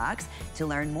your inbox. To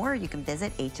learn more, you can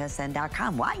visit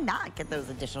hsn.com. Why not get those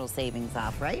additional savings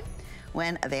off, right?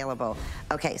 When available.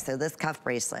 Okay, so this cuff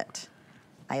bracelet,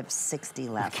 I have 60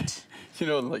 left. Okay. You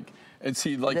know, and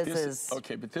see, this is,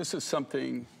 okay, but this is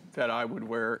something that I would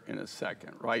wear in a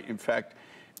second, right? In fact,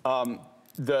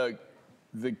 the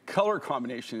color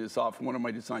combination is off one of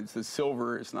my designs. The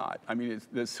silver is not. I mean,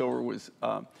 the silver was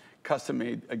custom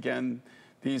made. Again,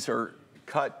 these are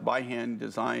cut by hand,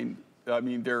 designed. I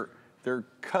mean, they're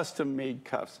custom made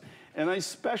cuffs. And I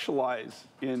specialize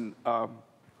in,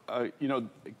 you know,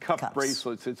 cuffs.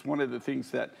 Bracelets. It's one of the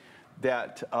things that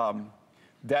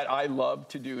I love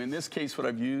to do. In this case, what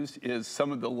I've used is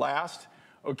some of the last,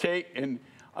 okay, and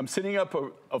I'm setting up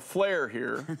a flare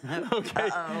here, okay?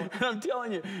 And I'm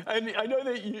telling you, and I know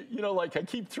that, you know, like I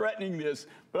keep threatening this,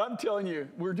 but I'm telling you,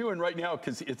 we're doing right now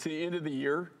because it's the end of the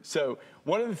year. So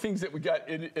one of the things that we got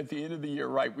at the end of the year,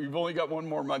 right, we've only got 1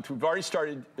 more month. We've already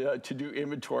started to do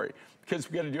inventory because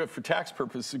we've got to do it for tax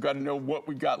purposes. We've got to know what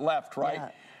we've got left, right? Yeah.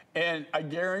 And I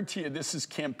guarantee you, this is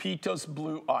Campitos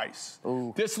Blue Ice.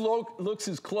 Ooh. This looks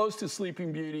as close to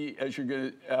Sleeping Beauty as you're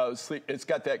gonna sleep. It's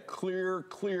got that clear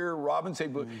Robin's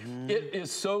Egg blue. Mm-hmm. It is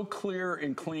so clear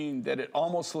and clean that it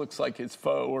almost looks like it's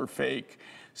faux or fake.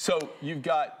 So you've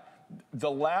got the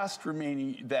last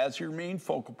remaining, that's your main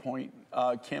focal point,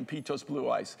 Campitos Blue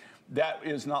Ice. That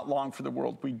is not long for the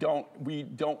world. We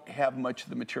don't have much of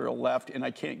the material left, and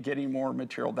I can't get any more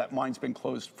material. That mine's been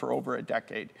closed for over a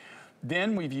decade.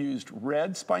 Then we've used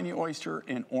red spiny oyster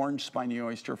and orange spiny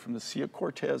oyster from the Sea of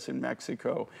Cortez in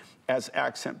Mexico as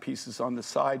accent pieces on the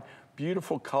side.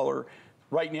 Beautiful color.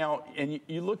 Right now, and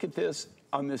you look at this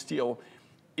on this deal,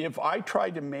 if I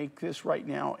tried to make this right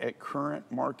now at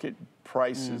current market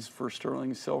prices for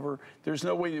sterling silver, there's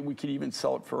no way that we could even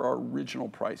sell it for our original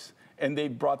price. And they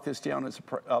brought this down as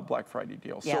a Black Friday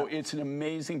deal. Yeah. So it's an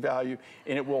amazing value,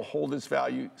 and it will hold its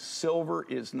value. Silver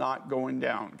is not going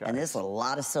down, guys. And there's a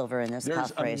lot of silver in this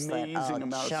cuff bracelet. There's an amazing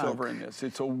amount of silver in this.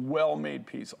 It's a well-made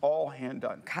piece, all hand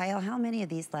done. Kyle, how many of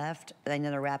these left? I know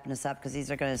they're wrapping us up because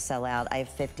these are going to sell out. I have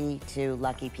 52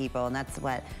 lucky people, and that's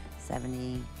what,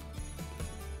 70,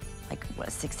 like what,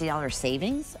 $60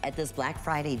 savings at this Black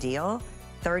Friday deal?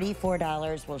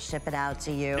 $34, we'll ship it out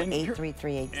to you,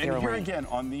 833-801. And here again,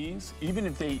 on these, even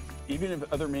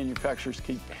if other manufacturers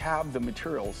could have the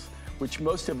materials, which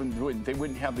most of them wouldn't, they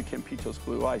wouldn't have the Campitos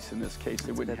blue ice in this case,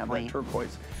 they wouldn't have that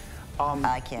turquoise.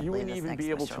 I can't you believe wouldn't this even be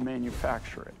able to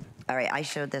manufacture it. All right, I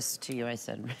showed this to you, I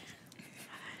said,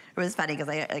 it was funny because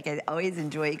I always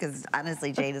enjoy it because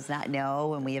honestly, Jay does not know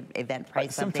when we have event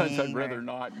price something. Sometimes I'd rather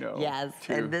not know. Yes,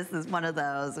 too. and this is one of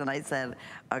those when I said,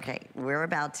 okay, we're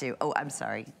about to, oh, I'm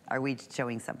sorry. Are we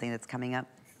showing something that's coming up?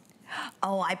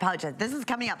 Oh, I apologize. This is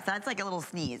coming up, so that's like a little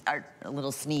sneeze, or a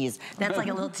little sneeze. That's like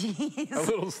a little tease. A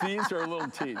little sneeze or a little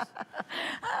tease?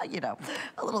 You know,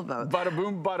 a little both. Bada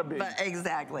boom, bada bing. But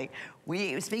exactly.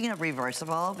 Speaking of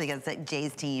reversible, because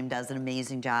Jay's team does an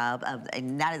amazing job,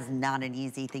 and that is not an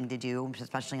easy thing to do,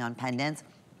 especially on pendants.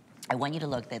 I want you to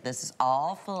look that this is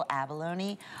all full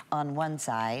abalone on one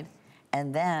side,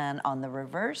 and then on the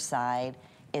reverse side,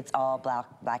 it's all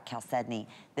black chalcedony.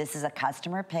 This is a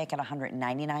customer pick at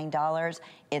 $199.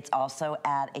 It's also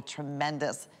at a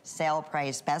tremendous sale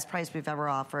price, best price we've ever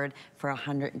offered, for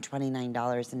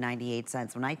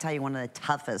 $129.98. When I tell you one of the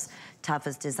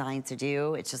toughest designs to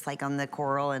do, it's just like on the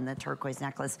coral and the turquoise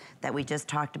necklace that we just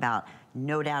talked about.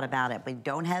 No doubt about it. We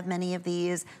don't have many of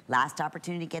these. Last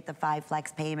opportunity to get the 5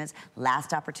 flex payments.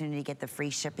 Last opportunity to get the free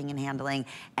shipping and handling.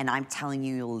 And I'm telling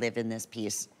you, you'll live in this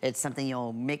piece. It's something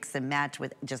you'll mix and match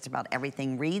with just about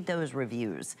everything. Read those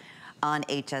reviews on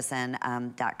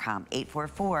hsn.com,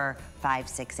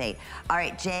 844-568. All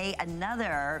right, Jay,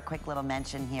 another quick little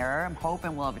mention here. I'm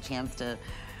hoping we'll have a chance to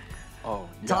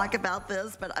talk about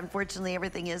this, but unfortunately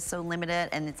everything is so limited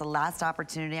and it's a last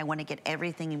opportunity. I want to get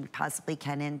everything we possibly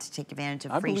can in to take advantage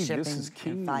of free shipping. This is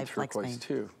Kingman 5 flex turquoise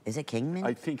too. Is it Kingman?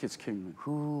 I think it's Kingman.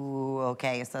 Ooh,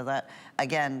 okay, so that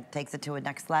again takes it to a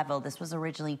next level. This was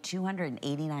originally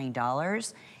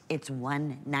 $289. It's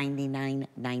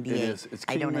 $199.98. It is. It's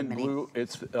Kingman blue.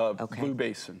 It's blue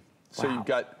basin. So you've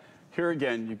got, here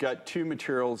again, you've got 2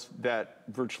 materials that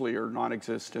virtually are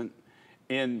non-existent.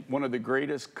 And one of the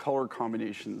greatest color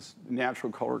combinations,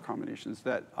 natural color combinations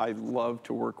that I love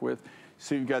to work with.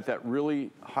 So you've got that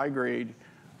really high grade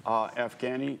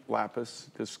Afghani lapis.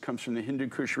 This comes from the Hindu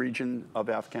Kush region of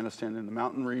Afghanistan in the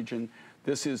mountain region.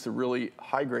 This is the really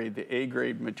high grade, the A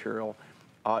grade material.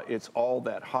 It's all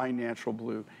that high natural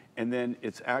blue. And then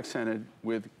it's accented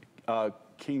with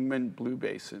Kingman blue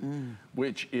basin,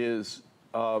 which is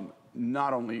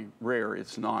not only rare,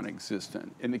 it's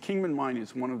non-existent. And the Kingman mine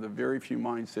is one of the very few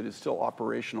mines that is still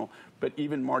operational, but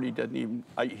even Marty doesn't even,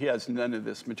 he has none of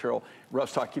this material.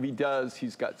 Rough stock, if he does,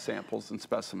 he's got samples and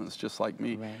specimens just like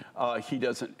me. Right. He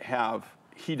doesn't have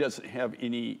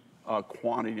any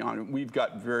quantity on it. We've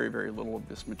got very, very little of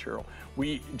this material.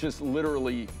 We just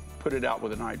literally put it out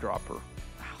with an eyedropper.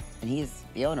 And he's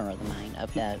the owner of the mine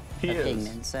of that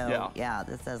Kingman. So yeah,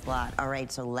 this says a lot. All right,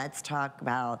 so let's talk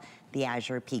about the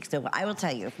Azure Peak. So I will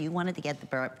tell you, if you wanted to get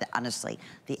honestly,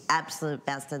 the absolute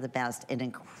best of the best, an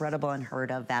incredible unheard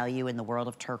of value in the world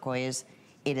of turquoise,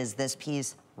 it is this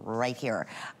piece right here.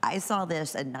 I saw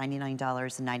this at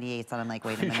 $99.98, and I'm like,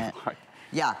 wait a minute.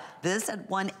 Yeah, this at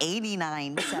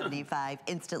 $189.75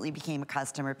 instantly became a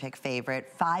customer pick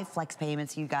favorite. 5 flex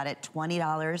payments, you got it,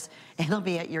 $20. It'll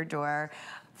be at your door.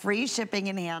 Free shipping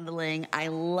and handling. I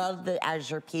love the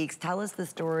Azure Peaks. Tell us the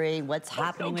story, what's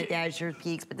happening with the Azure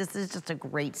Peaks, but this is just a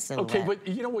great silhouette. Okay, but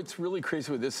you know what's really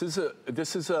crazy with this?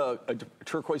 This is a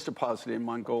turquoise deposit in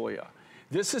Mongolia.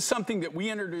 This is something that we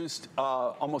introduced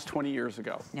almost 20 years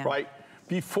ago, right?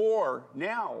 Before,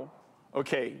 now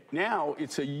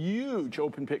it's a huge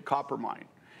open pit copper mine.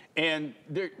 And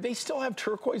they still have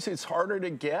turquoise, it's harder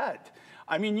to get.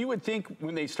 I mean, you would think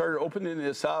when they started opening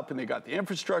this up and they got the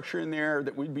infrastructure in there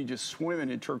that we'd be just swimming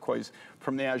in turquoise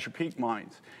from the Azure Peak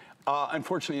mines.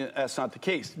 Unfortunately, that's not the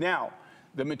case. Now,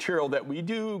 the material that we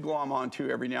do glom onto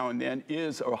every now and then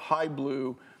is a high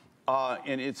blue,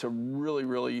 and it's a really,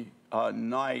 really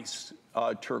nice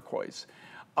turquoise.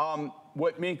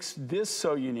 What makes this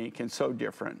so unique and so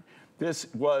different, this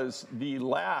was the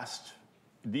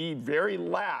very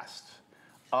last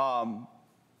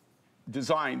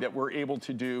design that we're able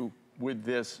to do with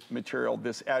this material,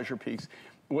 this Azure Peaks.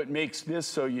 What makes this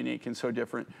so unique and so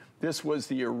different, this was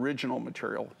the original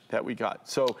material that we got.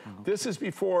 So this is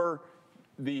before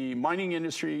the mining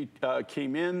industry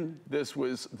came in. This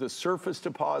was the surface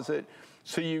deposit.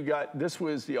 So you got, this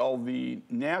was all the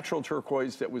natural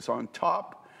turquoise that was on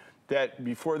top, that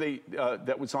before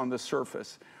that was on the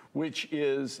surface, which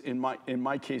is, in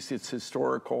my case, it's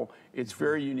historical, it's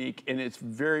very unique, and it's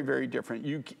very, very different.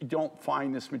 You don't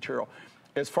find this material.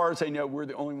 As far as I know, we're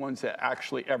the only ones that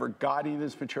actually ever got any of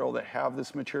this material, that have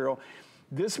this material.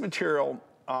 This material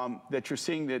that you're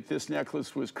seeing that this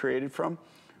necklace was created from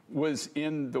was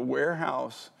in the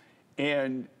warehouse,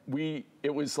 and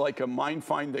it was like a mine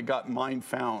find that got mine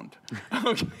found.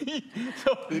 Okay.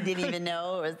 So, you didn't even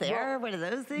know it was there? What are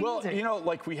those things? Well, you know,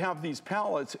 like we have these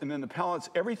pallets, and then the pallets,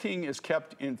 everything is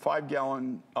kept in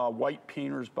 5-gallon white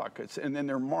painter's buckets, and then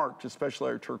they're marked, especially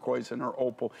our turquoise and our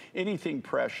opal, anything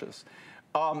precious.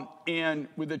 And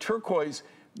with the turquoise,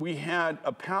 we had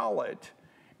a pallet,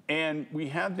 and we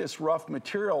had this rough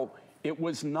material. It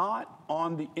was not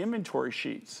on the inventory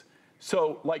sheets.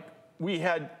 So like we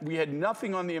had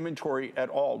nothing on the inventory at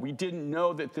all. We didn't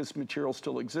know that this material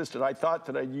still existed. I thought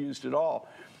that I'd used it all.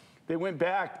 They went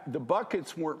back, the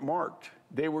buckets weren't marked.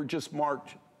 They were just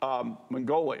marked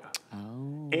Mongolia.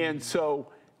 Oh. And so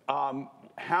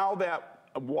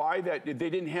why that, they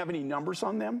didn't have any numbers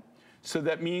on them. So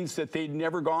that means that they'd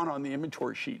never gone on the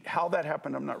inventory sheet. How that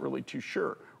happened, I'm not really too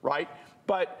sure, right?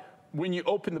 But when you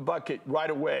open the bucket right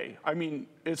away, I mean,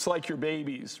 it's like your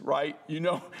babies, right? You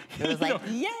know, it was like,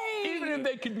 yay! Even if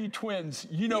they could be twins,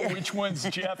 you know which one's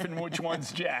Jeff and which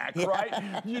one's Jack,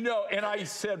 right? You know, and I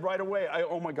said right away,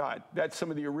 oh my God, that's some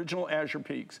of the original Azure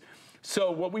Peaks.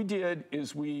 So what we did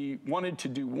is we wanted to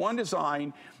do one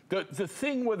design. The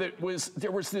thing with it was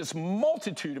there was this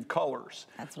multitude of colors.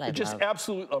 That's what I just love.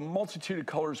 Absolute a multitude of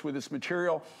colors with this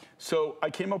material. So I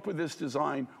came up with this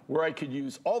design where I could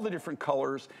use all the different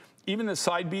colors, even the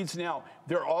side beads. Now,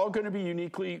 they're all going to be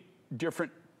uniquely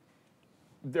different.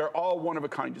 They're all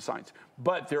one-of-a-kind designs,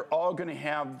 but they're all going to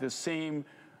have the same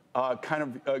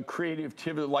kind of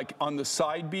creativity, like on the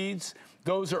side beads.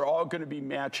 Those are all going to be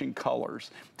matching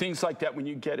colors. Things like that when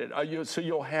you get it. So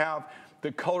you'll have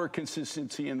the color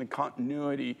consistency and the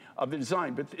continuity of the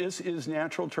design. But this is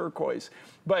natural turquoise.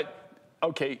 But,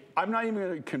 okay, I'm not even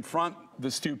going to confront the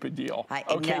stupid deal.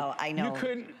 I know. You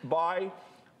couldn't buy.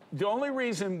 The only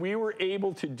reason we were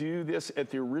able to do this at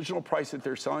the original price that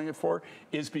they're selling it for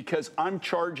is because I'm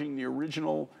charging the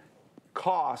original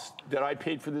cost that I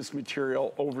paid for this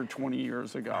material over 20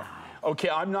 years ago. Okay,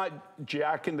 I'm not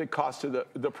jacking the cost of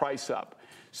the price up.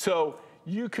 So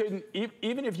you couldn't,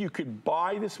 even if you could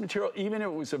buy this material, even if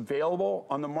it was available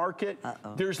on the market,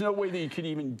 there's no way that you could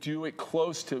even do it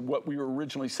close to what we were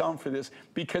originally selling for this,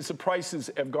 because the prices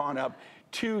have gone up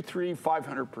 200%, 300%,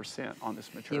 500% on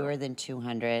this material. Fewer than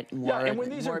 200. More, yeah, and when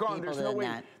these are gone,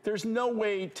 that. there's no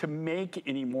way to make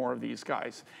any more of these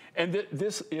guys. And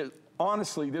this is,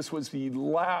 honestly, this was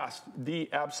the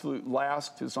absolute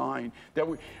last design that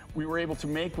we were able to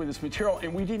make with this material,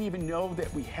 and we didn't even know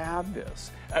that we had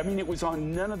this. I mean, it was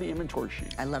on none of the inventory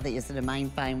sheets. I love that you said a mine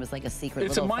find was like a secret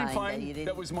it's little find. It's a mine find that you didn't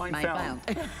that was mine found.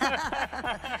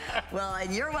 Well,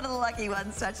 and you're one of the lucky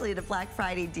ones, especially at a Black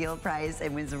Friday deal price.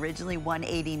 It was originally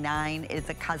 $189. It's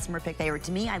a customer pick favorite.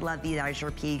 To me, I love these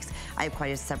Azure Peaks. I have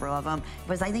quite several of them,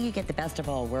 because I think you get the best of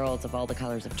all worlds of all the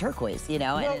colors of turquoise, you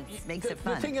know, and it makes it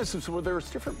fun. The thing is well,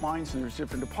 there's different mines and there's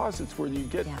different deposits where you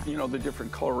get, you know, the different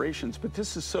colorations, but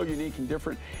this is so unique and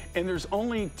different. And there's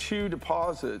only 2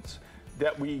 deposits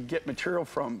that we get material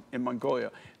from in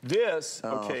Mongolia. This,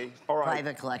 okay, all right.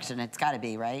 Private collection, it's got to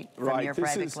be, right? From your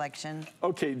private collection?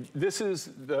 Okay, this is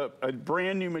a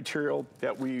brand new material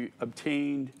that we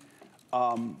obtained.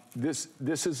 This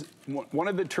is one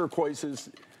of the turquoises.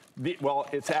 Well,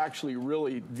 it's actually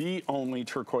really the only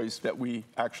turquoise that we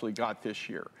actually got this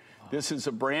year. This is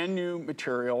a brand new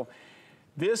material.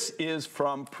 This is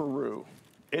from Peru.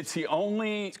 It's the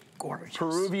only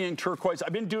Peruvian turquoise.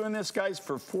 I've been doing this, guys,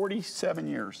 for 47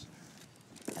 years.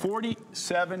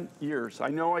 47 years. I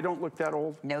know I don't look that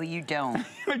old. No, you don't.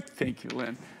 Thank you,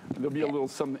 Lynn. There'll be a little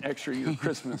something extra in your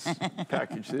Christmas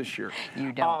package this year.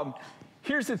 You don't.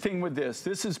 Here's the thing with this.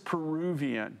 This is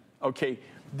Peruvian. Okay,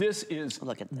 this is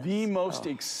the most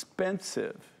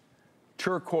expensive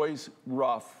turquoise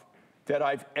rough that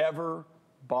I've ever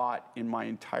bought in my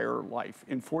entire life.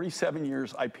 In 47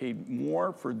 years, I paid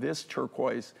more for this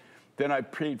turquoise than I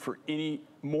paid for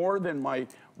more than my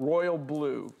royal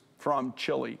blue from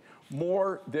Chile,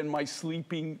 more than my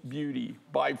Sleeping Beauty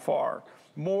by far,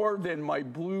 more than my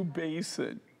blue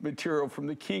basin material from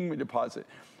the Kingman deposit.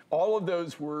 All of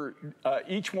those were,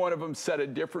 each one of them set a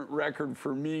different record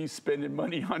for me spending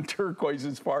money on turquoise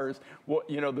as far as what,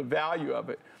 you know, the value of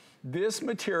it. This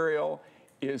material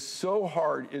is so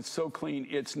hard, it's so clean,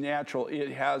 it's natural. It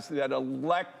has that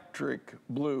electric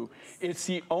blue. It's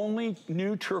the only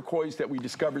new turquoise that we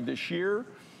discovered this year.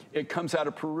 It comes out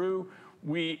of Peru.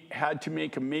 We had to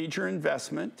make a major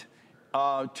investment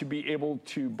to be able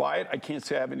to buy it. I can't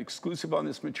say I have an exclusive on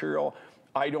this material.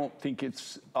 I don't think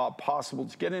it's possible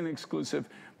to get an exclusive,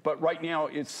 but right now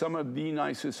it's some of the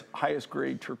nicest, highest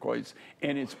grade turquoise,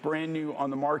 and it's brand new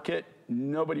on the market.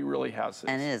 nobody really has this.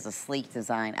 And it is a sleek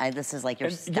design. This is like your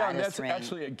status yeah, that's ring.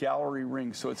 actually a gallery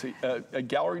ring. So it's a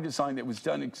gallery design that was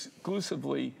done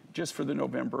exclusively just for the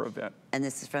November event. And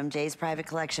this is from Jay's private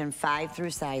collection, 5 through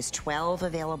size, 12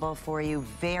 available for you.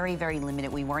 Very, very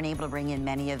limited. We weren't able to bring in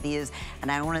many of these,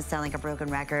 and I don't want to sound like a broken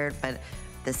record, but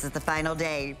this is the final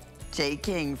day. Jay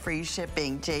King, free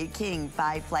shipping, Jay King,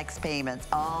 5 flex payments,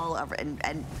 all over,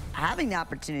 and having the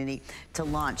opportunity to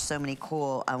launch so many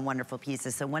cool, wonderful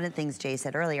pieces. So one of the things Jay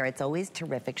said earlier, it's always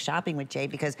terrific shopping with Jay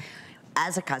because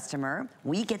as a customer,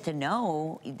 we get to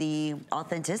know the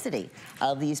authenticity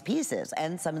of these pieces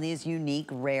and some of these unique,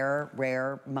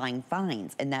 rare mine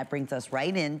finds. And that brings us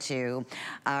right into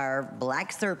our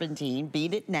black serpentine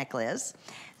beaded necklace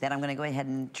that I'm gonna go ahead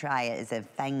and try. Is it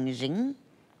Fangjing?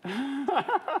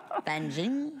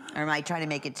 Fangjing? Or am I trying to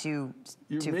make it too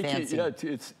fancy? Yeah,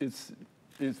 it's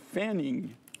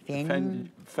fanning. Fanning.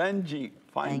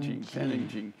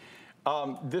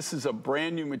 This is a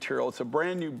brand new material. It's a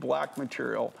brand new black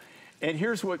material. And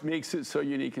here's what makes it so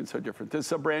unique and so different. This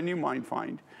is a brand new mine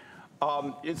find.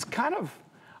 It's kind of,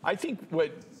 I think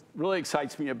what really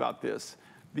excites me about this,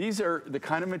 these are the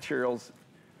kind of materials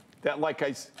that, like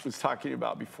I was talking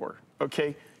about before,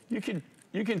 okay? You can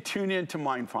tune into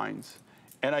mine finds,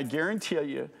 and I guarantee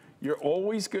you, you're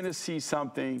always gonna see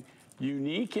something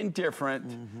unique and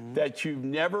different that you've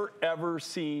never, ever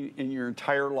seen in your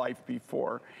entire life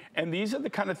before. And these are the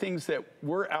kind of things that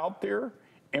we're out there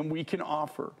and we can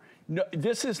offer. No,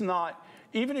 this is not,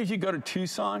 even if you go to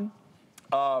Tucson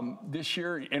this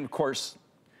year, and of course,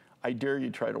 I dare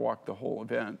you try to walk the whole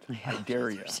event. I dare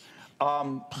you.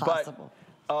 Possible.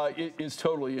 But it is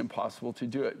totally impossible to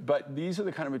do it. But these are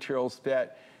the kind of materials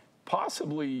that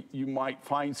possibly you might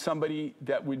find somebody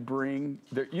that would bring.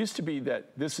 There used to be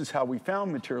that this is how we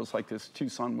found materials like this.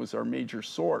 Tucson was our major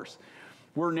source.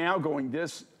 We're now going,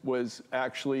 this was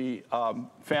actually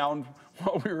found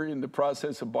while we were in the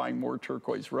process of buying more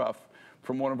turquoise rough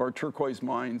from one of our turquoise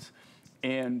mines,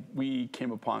 and we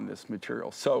came upon this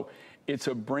material. So it's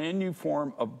a brand new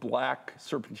form of black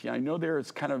serpentine. I know there it's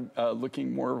kind of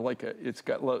looking more like it's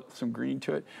got some green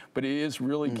to it, but it is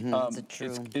really,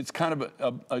 it's kind of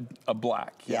a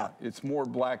black. Yeah. It's more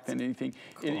black than anything.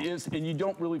 Cool. It is, and you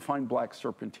don't really find black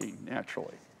serpentine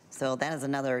naturally. So that is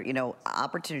another,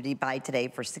 opportunity. Buy today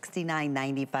for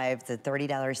 $69.95. It's a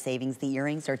 $30 savings. The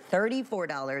earrings are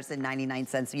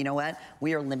 $34.99. You know what?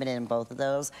 We are limited in both of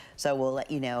those. So we'll let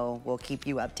you know. We'll keep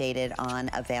you updated on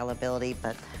availability.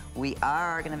 But we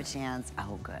are going to have a chance.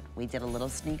 Oh, good. We did a little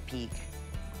sneak peek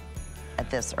at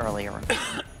this earlier.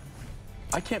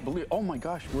 I can't believe, oh my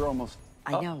gosh, we're almost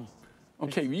up. I know.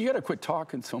 Okay, you got to quit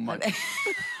talking so much.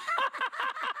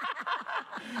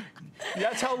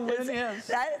 That's how Lynn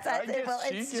is.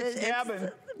 She's just gabbing.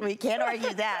 We can't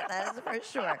argue that. That is for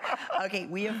sure. Okay,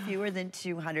 we have fewer than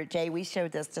 200. Jay, we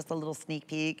showed this just a little sneak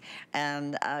peek,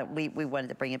 and we wanted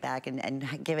to bring it back and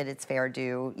give it its fair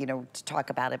due, to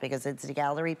talk about it because it's a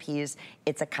gallery piece.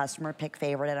 It's a customer pick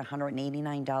favorite at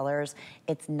 $189.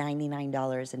 It's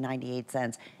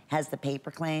 $99.98. Has the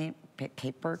paper chain,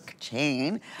 paperclip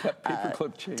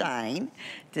chain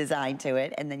designed to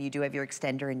it, and then you do have your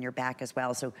extender in your back as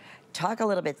well. So talk a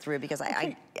little bit through, because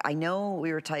I know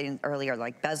we were talking earlier,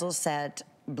 like bezel set,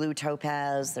 blue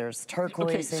topaz, there's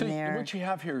turquoise in there. What you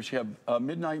have here is you have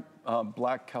midnight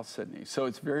black chalcedony. So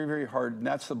it's very, very hard, and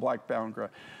that's the black boundary.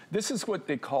 This is what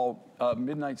they call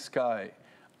midnight sky.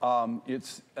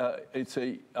 It's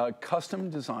a custom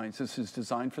design. This is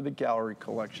designed for the gallery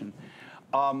collection.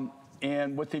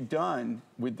 And what they've done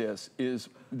with this is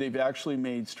they've actually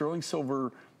made sterling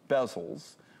silver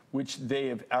bezels, which they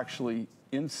have actually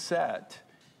inset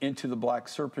into the black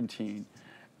serpentine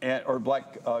or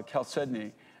black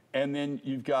chalcedony. And then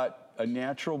you've got a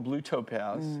natural blue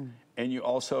topaz, and you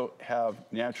also have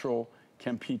natural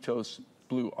Campitos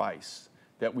blue ice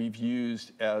that we've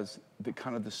used as the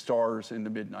kind of the stars in the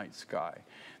midnight sky.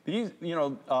 These,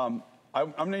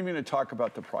 I'm not even going to talk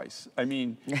about the price. I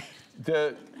mean,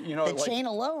 the chain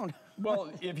alone.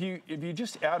 Well, if you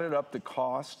just added up the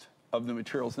cost of the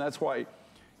materials, and that's why,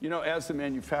 as the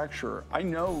manufacturer, I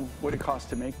know what it costs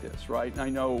to make this, right? And I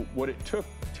know what it took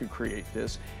to create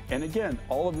this. And again,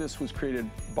 all of this was created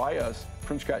by us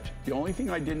from scratch. The only thing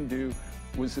I didn't do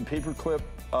was the paperclip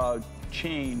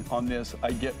chain on this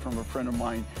I get from a friend of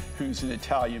mine who's an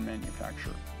Italian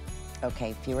manufacturer.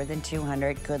 Okay, fewer than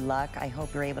 200. Good luck. I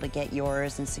hope you're able to get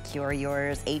yours and secure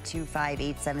yours.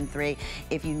 825-873.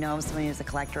 If you know someone who's a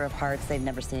collector of hearts, they've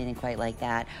never seen anything quite like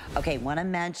that. Okay, want to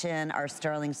mention our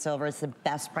sterling silver. It's the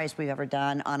best price we've ever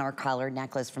done on our collar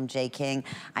necklace from Jay King.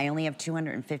 I only have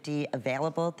 250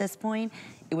 available at this point.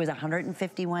 It was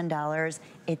 $151.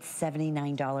 It's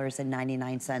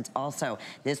 $79.99. Also,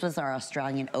 this was our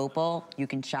Australian opal. You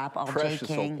can shop all Precious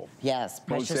J. King. opal. Yes,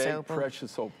 precious Mosaic opal.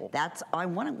 precious opal. That's,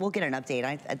 we'll get an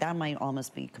update. That might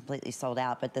almost be completely sold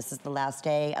out, but this is the last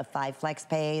day of 5 flex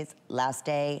pays, last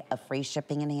day of free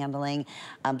shipping and handling.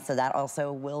 So that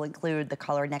also will include the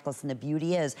color necklace, and the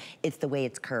beauty is, it's the way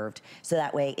it's curved. So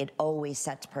that way it always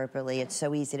sets properly. It's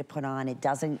so easy to put on. It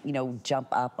doesn't, you know, jump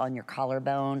up on your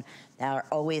collarbone. They're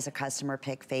always a customer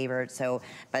pick favorite, so,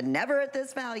 but never at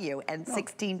this value, and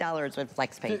 $16 with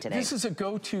FlexPay today. This is a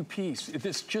go-to piece.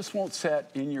 This just won't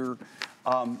set in your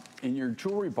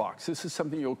jewelry box. This is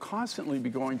something you'll constantly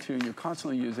be going to and you're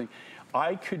constantly using.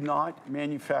 I could not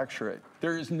manufacture it.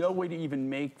 There is no way to even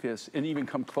make this and even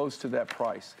come close to that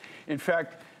price. In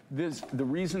fact, the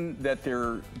reason that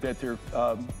they're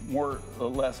more or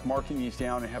less marking these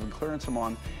down and having clearance them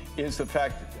on is the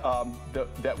fact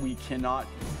that we cannot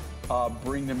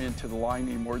bring them into the line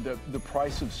anymore. The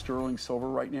price of sterling silver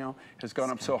right now has gone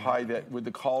up so high that with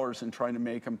the collars and trying to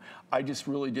make them, I just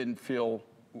really didn't feel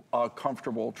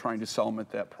comfortable trying to sell them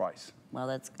at that price. Well,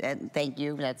 that's, thank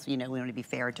you. That's, you know, we want to be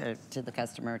fair to the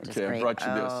customer. Okay, I brought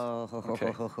you this.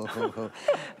 Okay.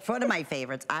 One of my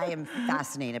favorites. I am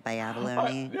fascinated by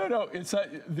abalone. No, it's not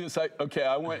this. Okay,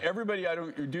 I want everybody,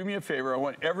 do me a favor. I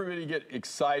want everybody to get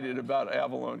excited about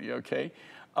abalone, okay?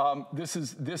 This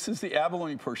is the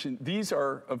abalone portion. These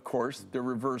are, of course, they're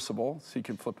reversible, so you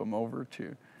can flip them over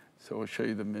too. So I'll show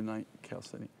you the midnight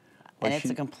chalcedony. And it's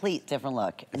a complete different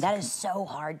look. And that is so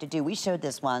hard to do. We showed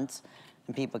this once,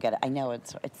 and people get it. I know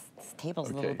this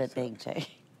table's a little bit big, Jay.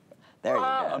 There you go.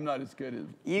 I'm not as good as...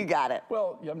 You got it.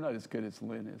 Well, I'm not as good as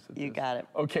Lynn is at You this. got it.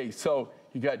 Okay, so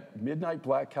you got midnight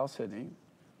black chalcedony.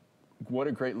 What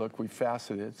a great look. We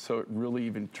faceted it, so it really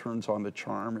even turns on the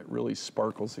charm. It really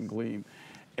sparkles and gleam.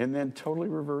 And then totally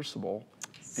reversible,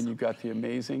 and you've got the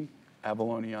amazing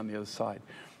abalone on the other side.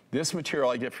 This material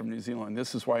I get from New Zealand.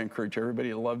 This is why I encourage everybody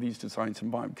to love these designs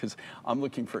and buy them, because I'm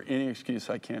looking for any excuse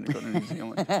I can to go to New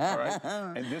Zealand. All right?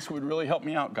 And this would really help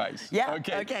me out, guys. Yeah,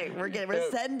 okay. We're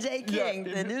sending J. King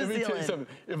to New Let me tell you Zealand. something.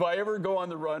 If I ever go on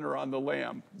the run or on the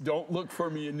lam, don't look for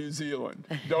me in New Zealand.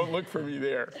 Don't look for me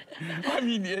there. I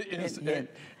mean,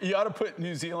 you ought to put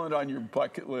New Zealand on your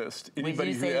bucket list.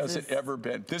 Anybody who hasn't ever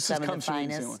been. This comes from New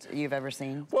Zealand. Some of the finest you've ever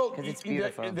seen? Well, because it's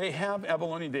beautiful. They have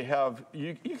abalone. They have,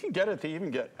 you can get it. They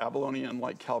even get abalone in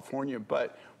like California,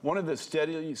 but one of the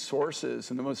steady sources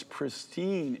and the most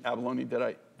pristine abalone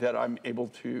that I'm able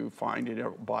to find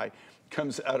and buy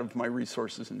comes out of my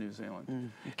resources in New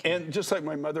Zealand. Okay. And just like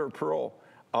my mother of pearl,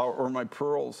 or my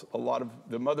pearls, a lot of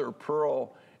the mother of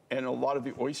pearl and a lot of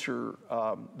the oyster,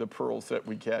 the pearls that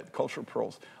we get, cultural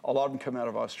pearls, a lot of them come out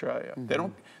of Australia.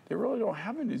 They really don't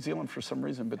have them in New Zealand for some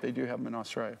reason, but they do have them in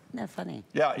Australia. Isn't that funny?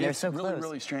 Yeah, They're it's so really, close.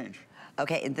 really strange.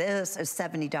 Okay, and this is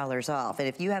 $70 off. And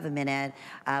if you have a minute,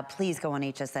 please go on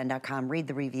hsn.com, read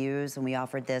the reviews, and we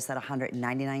offered this at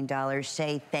 $199.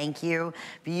 Shay, thank you.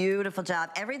 Beautiful job.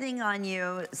 Everything on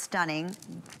you, stunning.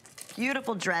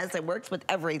 Beautiful dress. It works with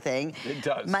everything. It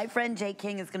does. My friend Jay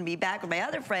King is going to be back with my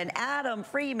other friend Adam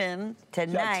Freeman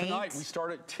tonight. Yeah, tonight we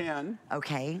start at 10.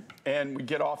 Okay. And we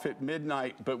get off at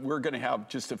midnight, but we're going to have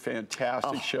just a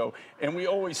fantastic show. And we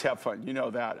always have fun, you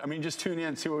know that. I mean, just tune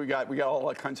in, see what we got. We got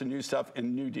all kinds of new stuff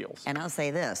and new deals. And I'll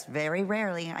say this, very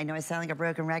rarely, I know I sound like a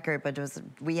broken record, but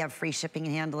we have free shipping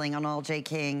and handling on all J.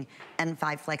 King and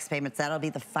 5 flex payments. That'll be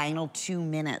the final 2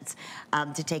 minutes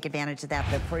to take advantage of that.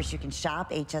 But of course, you can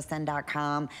shop hsn.com.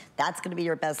 That's going to be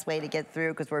your best way to get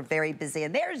through because we're very busy.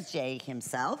 And there's Jay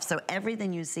himself. So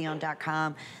everything you see on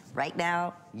 .com right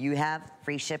now, you have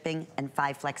free shipping and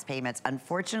 5 flex payments.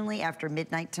 Unfortunately, after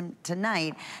midnight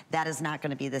tonight, that is not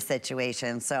going to be the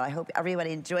situation. So I hope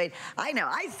everybody enjoyed. I know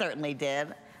I certainly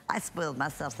did. I spoiled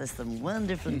myself with some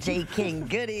wonderful J. King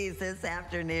goodies this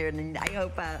afternoon, and I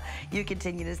hope you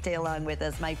continue to stay along with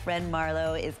us. My friend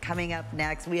Marlo is coming up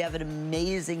next. We have an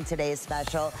amazing today's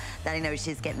special that I know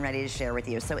she's getting ready to share with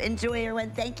you. So enjoy,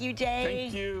 everyone. Thank you, Jay.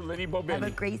 Thank you, Lenny Bobini. Have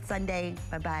a great Sunday.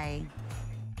 Bye-bye.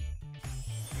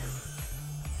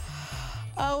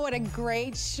 Oh, what a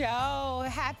great show.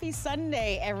 Happy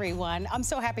Sunday, everyone. I'm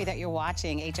so happy that you're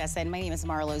watching HSN. My name is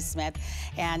Marlo Smith,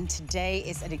 and today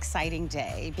is an exciting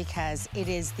day because it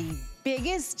is the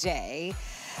biggest day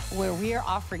where we are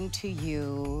offering to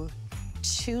you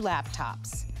 2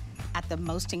 laptops at the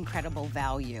most incredible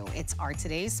value. It's our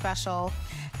today's special.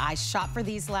 I shopped for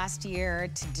these last year.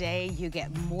 Today, you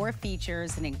get more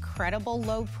features, an incredible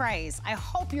low price. I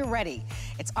hope you're ready.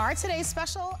 It's our today's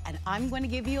special, and I'm going to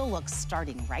give you a look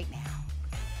starting right now.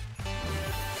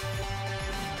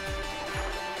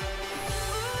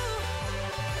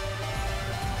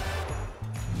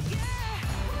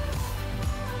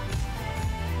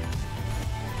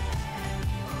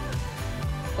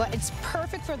 It's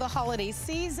perfect for the holiday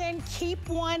season. Keep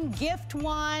one, gift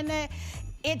one.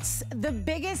 It's the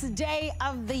biggest day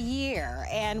of the year,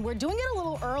 and we're doing it a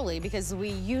little early because we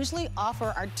usually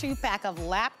offer our 2-pack of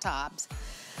laptops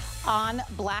on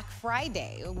Black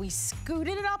Friday. We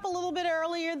scooted it up a little bit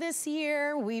earlier this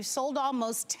year. We've sold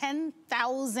almost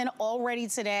 10,000 already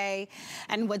today.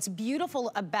 And what's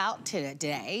beautiful about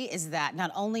today is that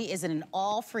not only is it an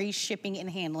all-free shipping and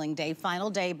handling day, final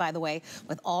day, by the way,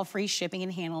 with all free shipping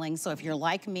and handling. So if you're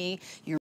like me, you're